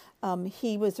Canada.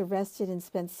 He was arrested and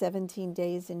spent 17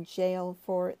 days in jail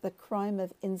for the crime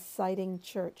of inciting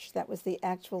church. That was the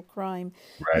actual crime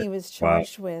Right. he was Wow.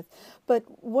 charged with. But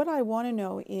what I want to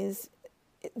know is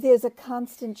there's a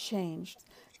constant change.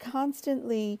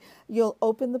 Constantly, you'll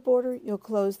open the border, you'll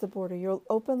close the border. You'll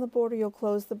open the border, you'll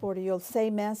close the border. You'll say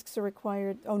masks are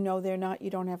required. Oh, no, they're not. You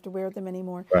don't have to wear them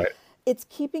anymore. Right. It's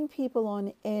keeping people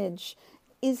on edge.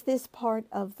 Is this part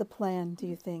of the plan, do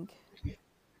you think?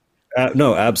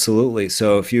 No, absolutely.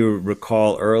 So, if you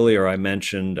recall earlier, I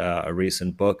mentioned a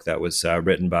recent book that was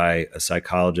written by a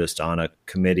psychologist on a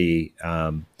committee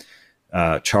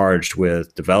charged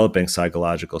with developing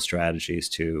psychological strategies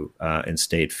to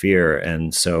instate fear.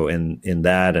 And so, in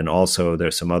that, and also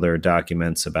there's some other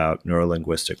documents about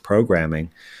neurolinguistic programming,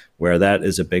 where that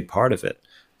is a big part of it.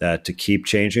 That to keep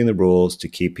changing the rules, to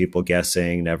keep people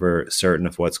guessing, never certain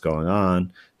of what's going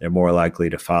on, they're more likely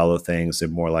to follow things. They're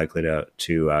more likely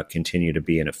to continue to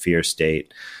be in a fear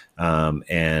state,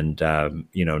 and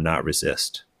not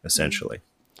resist, essentially.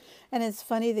 And it's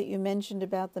funny that you mentioned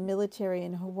about the military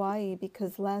in Hawaii,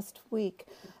 because last week,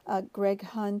 Greg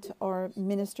Hunt, our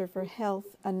Minister for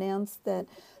Health, announced that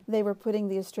they were putting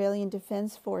the Australian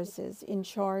Defence Forces in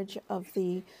charge of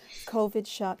the COVID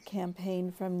shot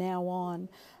campaign from now on.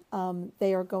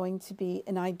 They are going to be,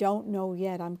 and I don't know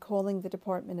yet, I'm calling the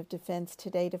Department of Defense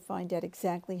today to find out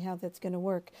exactly how that's going to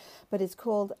work, but it's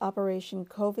called Operation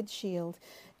COVID Shield.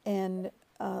 And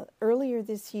earlier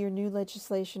this year, new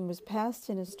legislation was passed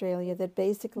in Australia that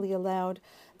basically allowed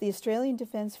the Australian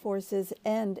Defence Forces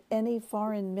and any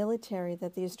foreign military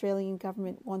that the Australian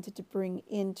government wanted to bring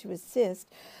in to assist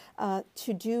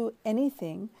to do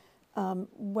anything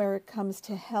where it comes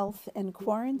to health and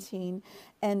quarantine,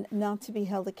 and not to be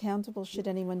held accountable should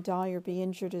anyone die or be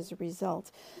injured as a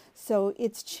result. So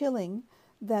it's chilling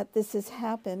that this has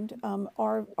happened.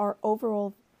 Our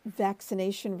overall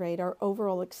vaccination rate, our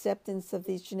overall acceptance of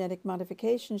these genetic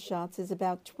modification shots is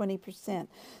about 20%.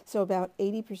 So about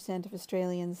 80% of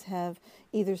Australians have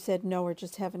either said no or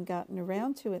just haven't gotten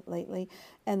around to it lately.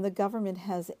 And the government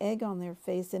has egg on their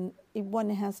face, and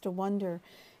one has to wonder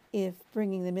if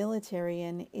bringing the military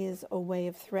in is a way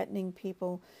of threatening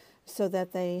people so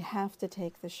that they have to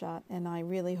take the shot. And I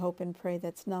really hope and pray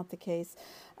that's not the case.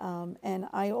 And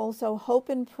I also hope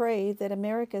and pray that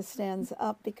America stands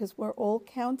up, because we're all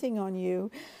counting on you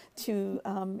to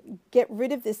get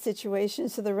rid of this situation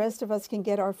so the rest of us can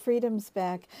get our freedoms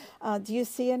back. Do you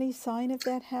see any sign of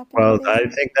that happening Well, there? I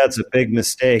think that's a big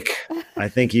mistake. I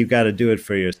think you've got to do it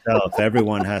for yourself.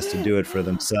 Everyone has to do it for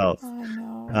themselves. I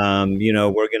know.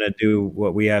 We're going to do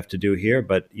what we have to do here,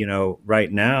 but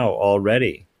right now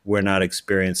already we're not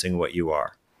experiencing what you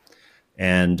are.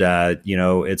 And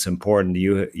it's important.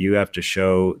 You have to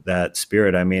show that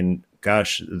spirit. I mean,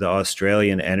 gosh, the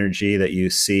Australian energy that you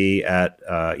see at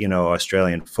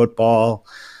Australian football,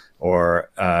 or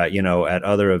at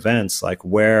other events, like,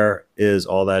 where is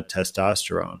all that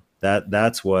testosterone?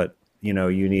 That's what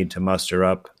you need to muster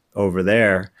up over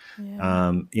there. Yeah.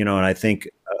 And I think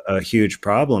a huge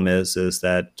problem is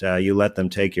that you let them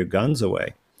take your guns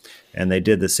away. And they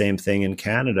did the same thing in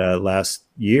Canada last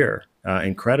year,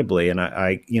 incredibly. And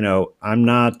I'm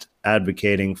not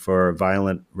advocating for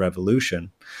violent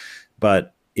revolution,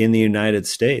 but in the United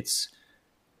States,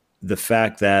 the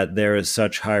fact that there is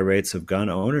such high rates of gun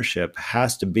ownership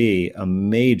has to be a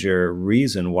major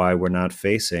reason why we're not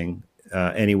facing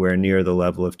anywhere near the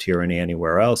level of tyranny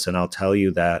anywhere else. And I'll tell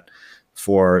you that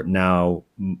for now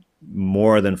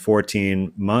more than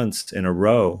 14 months in a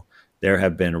row, there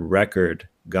have been record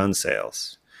gun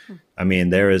sales. I mean,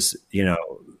 there is,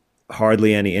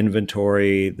 hardly any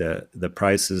inventory. The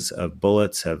prices of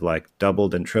bullets have like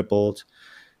doubled and tripled,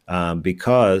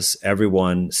 because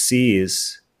everyone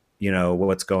sees,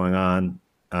 what's going on,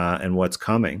 and what's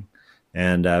coming.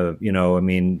 And, I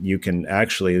mean, you can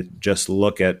actually just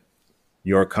look at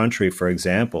your country, for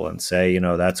example, and say,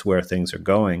 that's where things are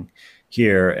going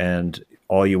here. And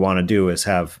all you want to do is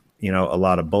have, a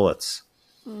lot of bullets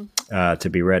to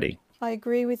be ready. I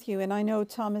agree with you. And I know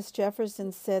Thomas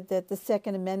Jefferson said that the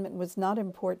Second Amendment was not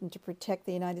important to protect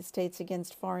the United States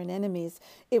against foreign enemies.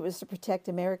 It was to protect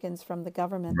Americans from the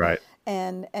government. Right.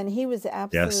 And he was Yes.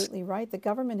 absolutely right. The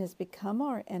government has become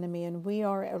our enemy, and we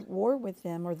are at war with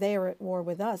them, or they are at war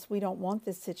with us. We don't want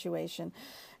this situation.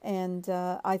 And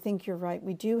I think you're right.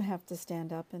 We do have to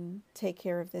stand up and take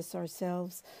care of this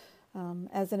ourselves.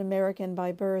 As an American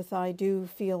by birth, I do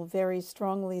feel very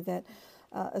strongly that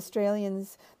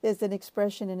Australians, there's an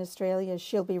expression in Australia,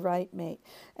 she'll be right, mate.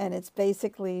 And it's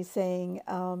basically saying,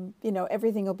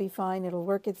 everything will be fine. It'll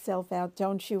work itself out.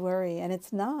 Don't you worry. And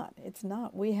it's not. It's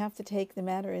not. We have to take the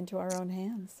matter into our own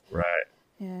hands. Right.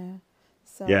 Yeah.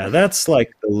 So. Yeah, that's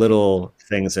like the little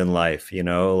things in life,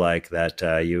 like that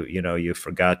you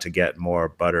forgot to get more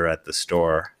butter at the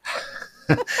store,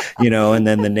 and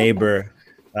then the neighbor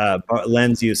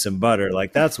lends you some butter.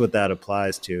 Like that's what that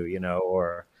applies to,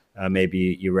 or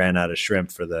maybe you ran out of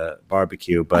shrimp for the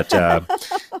barbecue. But,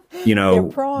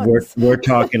 we're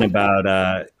talking about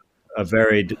a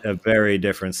very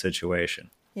different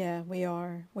situation. Yeah, we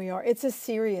are. We are. It's a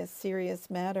serious, serious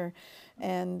matter,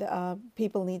 and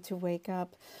people need to wake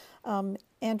up.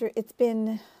 Andrew, it's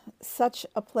been such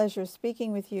a pleasure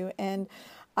speaking with you, and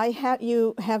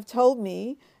you have told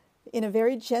me in a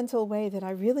very gentle way that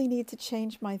I really need to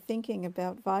change my thinking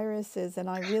about viruses, and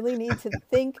I really need to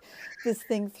think this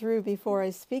thing through before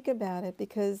I speak about it,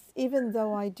 because even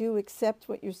though I do accept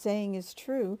what you're saying is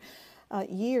true,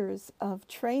 years of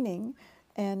training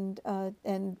and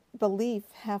belief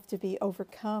have to be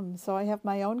overcome. So I have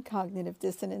my own cognitive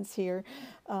dissonance here,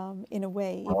 in a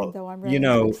way, even though I'm ready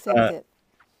to accept it.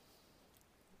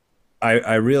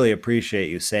 I really appreciate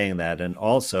you saying that. And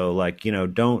also,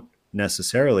 don't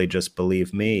necessarily just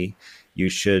believe me.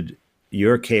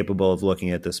 You're capable of looking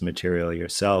at this material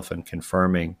yourself and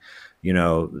confirming,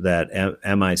 that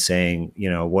am I saying,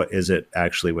 what is it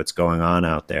actually what's going on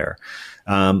out there?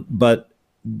 But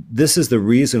this is the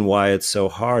reason why it's so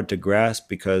hard to grasp,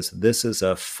 because this is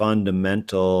a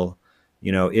fundamental,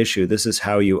 issue. This is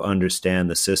how you understand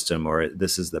the system, or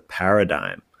this is the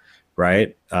paradigm,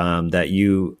 right?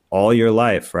 That all your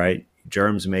life, right?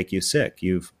 Germs make you sick.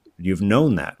 You've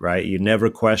known that, right? You never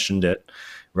questioned it,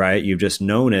 right? You've just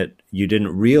known it. You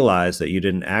didn't realize that you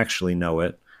didn't actually know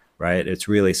it, right? It's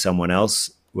really someone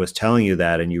else was telling you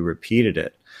that, and you repeated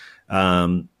it.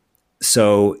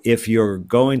 So if you're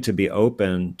going to be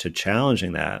open to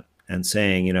challenging that and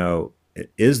saying,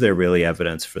 is there really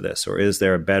evidence for this? Or is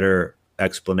there a better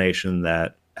explanation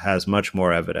that has much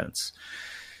more evidence?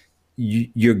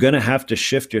 You're going to have to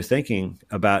shift your thinking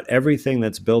about everything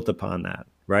that's built upon that,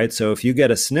 right? So if you get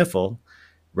a sniffle,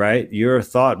 right, your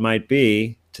thought might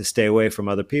be to stay away from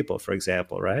other people, for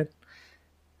example, right?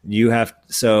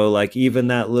 So even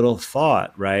that little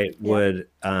thought, right, would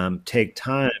take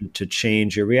time to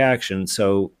change your reaction.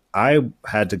 So I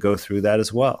had to go through that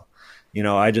as well.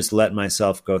 I just let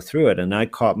myself go through it, and I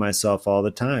caught myself all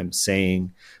the time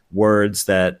saying words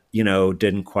that,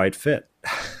 didn't quite fit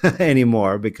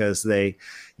anymore, because they,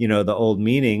 the old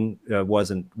meaning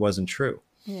wasn't true.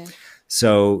 Yeah.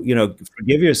 So,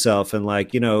 forgive yourself, and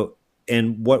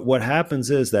and what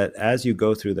happens is that as you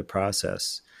go through the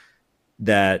process,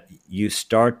 that you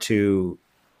start to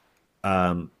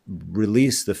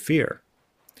release the fear,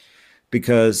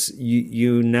 because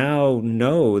you now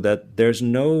know that there's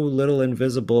no little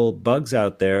invisible bugs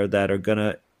out there that are going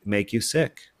to make you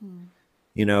sick.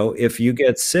 If you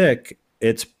get sick,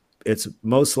 it's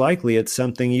most likely it's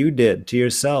something you did to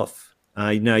yourself.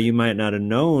 Now, you might not have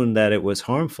known that it was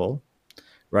harmful,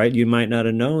 right? You might not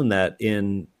have known that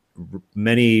in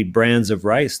many brands of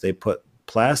rice, they put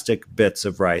plastic bits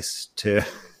of rice to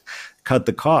cut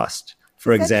the cost,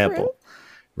 for example,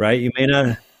 right? You may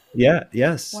not. Yeah.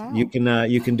 Yes. Wow.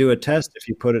 You can do a test if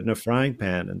you put it in a frying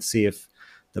pan and see if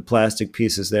the plastic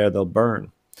pieces there, they'll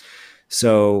burn.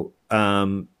 So,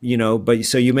 so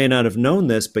you may not have known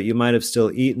this, but you might have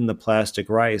still eaten the plastic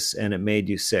rice and it made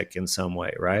you sick in some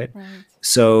way. Right. Right.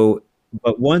 So,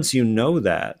 but once you know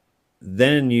that,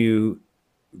 then you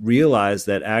realize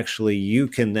that actually you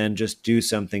can then just do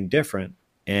something different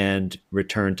and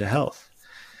return to health.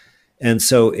 And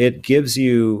so it gives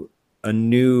you a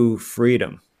new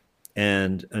freedom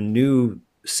and a new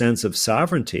sense of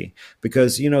sovereignty,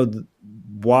 because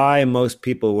why most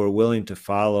people were willing to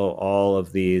follow all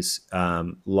of these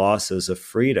losses of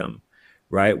freedom,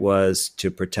 right, was to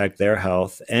protect their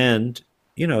health and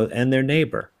and their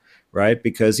neighbor, right?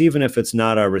 Because even if it's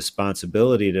not our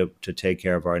responsibility to take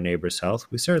care of our neighbor's health,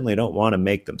 we certainly don't want to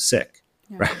make them sick,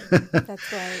 Yeah, right?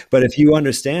 that's right. But if you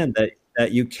understand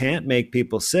that you can't make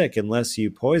people sick unless you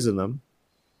poison them,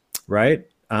 right?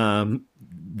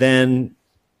 Then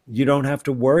you don't have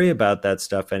to worry about that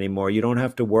stuff anymore. You don't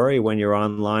have to worry when you're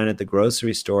online at the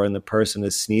grocery store and the person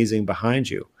is sneezing behind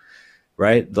you,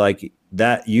 right? Like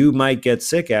that, you might get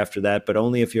sick after that, but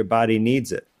only if your body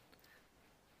needs it,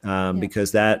 because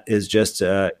Yes. that is just,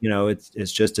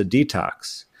 it's just a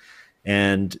detox.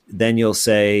 And then you'll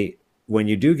say, when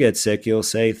you do get sick, you'll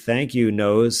say, thank you,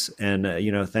 nose, and,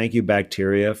 thank you,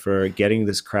 bacteria, for getting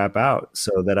this crap out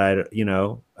so that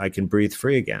I can breathe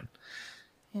free again.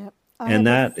 Yep. I And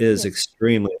have that is yes.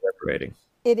 extremely liberating.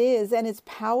 It is, and it's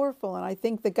powerful. And I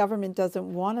think the government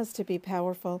doesn't want us to be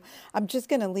powerful. I'm just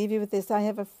going to leave you with this. I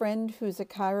have a friend who's a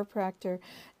chiropractor,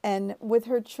 and with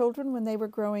her children, when they were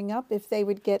growing up, if they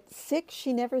would get sick,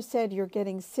 she never said, "You're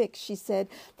getting sick." She said,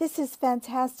 "This is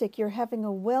fantastic. You're having a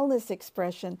wellness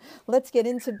expression. Let's get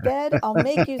into bed. I'll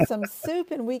make you some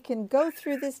soup and we can go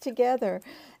through this together."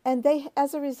 And they,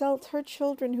 as a result, her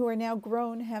children, who are now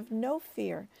grown, have no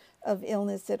fear of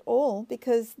illness at all,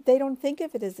 because they don't think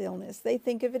of it as illness. They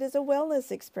think of it as a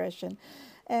wellness expression.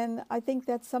 And I think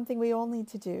that's something we all need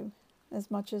to do as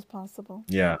much as possible.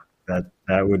 Yeah, that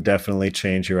would definitely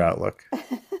change your outlook.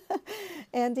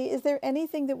 Andy, is there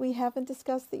anything that we haven't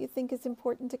discussed that you think is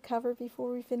important to cover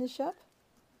before we finish up?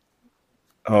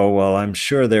 Oh, well, I'm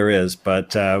sure there is,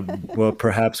 but well,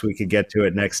 perhaps we could get to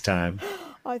it next time.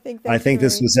 I think I that's think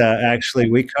this great. was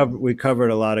actually, we covered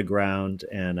a lot of ground,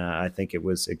 and I think it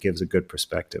gives a good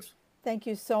perspective. Thank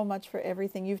you so much for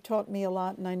everything. You've taught me a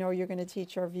lot, and I know you're going to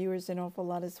teach our viewers an awful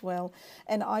lot as well.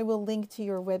 And I will link to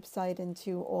your website and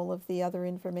to all of the other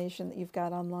information that you've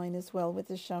got online as well with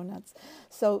the show notes.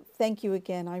 So thank you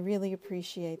again. I really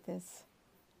appreciate this.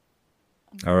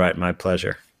 All right, my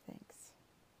pleasure. Thanks.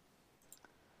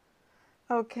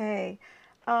 Okay.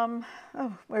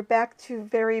 We're back to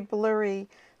very blurry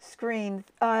screen.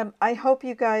 I hope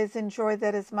you guys enjoyed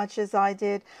that as much as I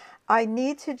did. I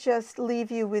need to just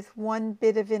leave you with one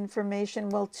bit of information,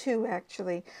 well, two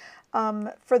actually.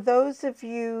 For those of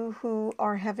you who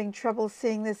are having trouble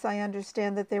seeing this, I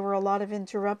understand that there were a lot of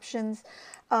interruptions.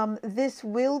 This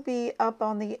will be up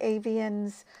on the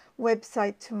AVN's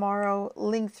website tomorrow,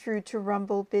 linked through to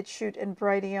Rumble, BitChute, and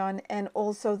Brighteon, and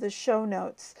also the show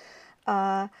notes.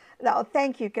 Now,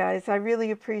 thank you guys. I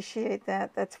really appreciate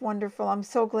that. That's wonderful. I'm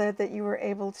so glad that you were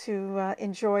able to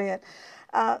enjoy it.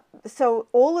 So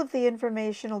all of the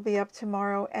information will be up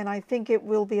tomorrow, and I think it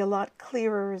will be a lot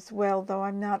clearer as well, though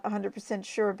I'm not 100%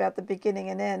 sure about the beginning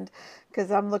and end,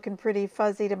 because I'm looking pretty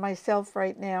fuzzy to myself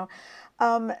right now.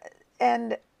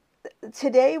 And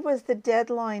today was the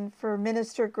deadline for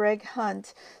Minister Greg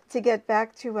Hunt to get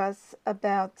back to us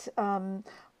about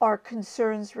our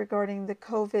concerns regarding the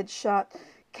COVID shot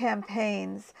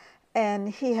campaigns. And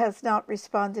he has not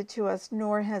responded to us,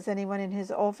 nor has anyone in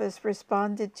his office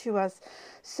responded to us.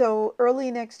 So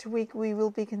early next week, we will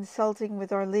be consulting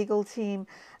with our legal team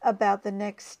about the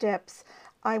next steps.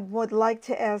 I would like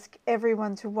to ask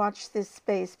everyone to watch this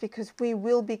space, because we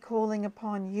will be calling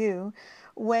upon you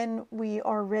when we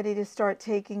are ready to start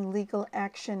taking legal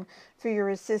action for your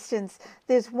assistance.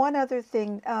 There's one other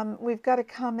thing. We've got a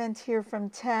comment here from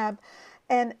Tab.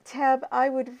 And Tab, I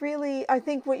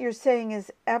think what you're saying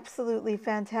is absolutely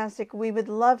fantastic. We would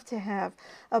love to have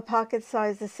a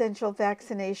pocket-sized essential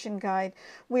vaccination guide.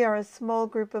 We are a small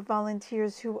group of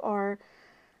volunteers who are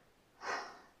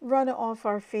run off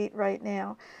our feet right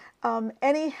now.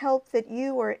 Any help that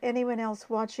you or anyone else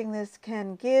watching this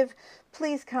can give,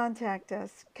 please contact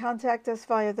us. Contact us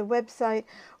via the website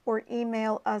or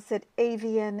email us at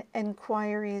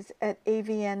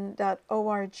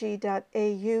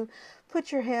avninquiries@avn.org.au.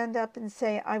 Put your hand up and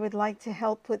say, I would like to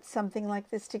help put something like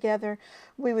this together.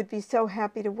 We would be so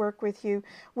happy to work with you.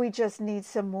 We just need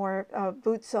some more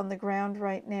boots on the ground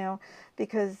right now,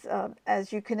 because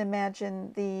as you can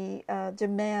imagine, the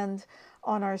demand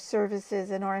on our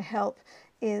services and our help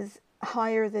is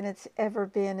higher than it's ever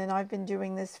been. And I've been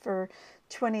doing this for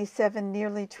 27,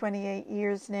 nearly 28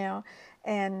 years now.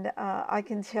 And I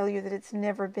can tell you that it's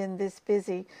never been this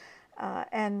busy.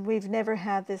 And we've never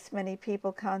had this many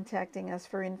people contacting us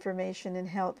for information and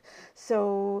help.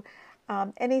 So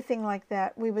anything like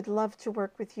that, we would love to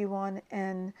work with you on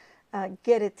and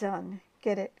get it done.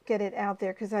 Get it out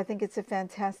there, because I think it's a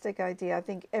fantastic idea. I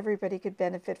think everybody could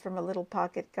benefit from a little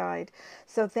pocket guide.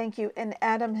 So thank you. And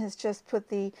Adam has just put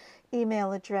the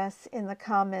email address in the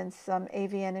comments,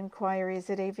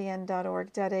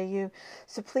 avninquiries@avn.org.au.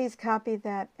 So please copy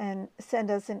that and send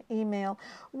us an email.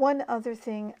 One other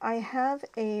thing, I have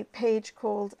a page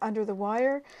called Under the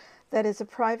Wire that is a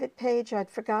private page.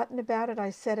 I'd forgotten about it. I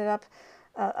set it up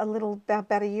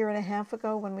about a year and a half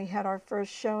ago when we had our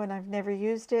first show, and I've never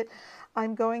used it.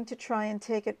 I'm going to try and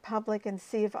take it public and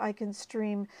see if I can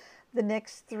stream the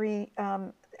next 3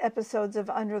 episodes of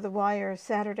Under the Wire,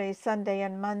 Saturday, Sunday,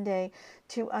 and Monday,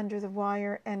 to Under the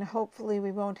Wire, and hopefully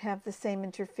we won't have the same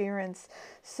interference.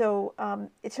 So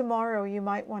tomorrow you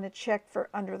might want to check for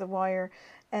Under the Wire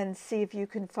and see if you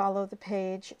can follow the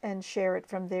page and share it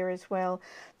from there as well.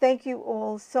 Thank you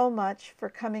all so much for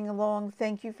coming along.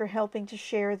 Thank you for helping to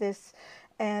share this.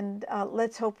 And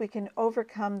let's hope we can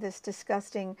overcome this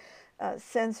disgusting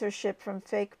censorship from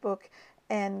Facebook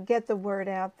and get the word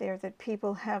out there that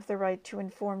people have the right to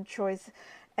informed choice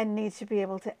and need to be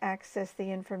able to access the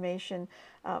information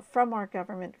from our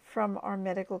government, from our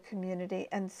medical community,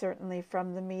 and certainly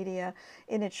from the media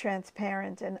in a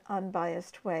transparent and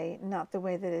unbiased way, not the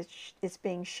way that it's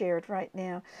being shared right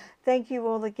now. Thank you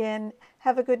all again.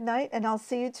 Have a good night, and I'll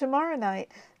see you tomorrow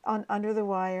night on Under the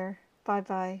Wire.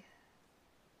 Bye-bye.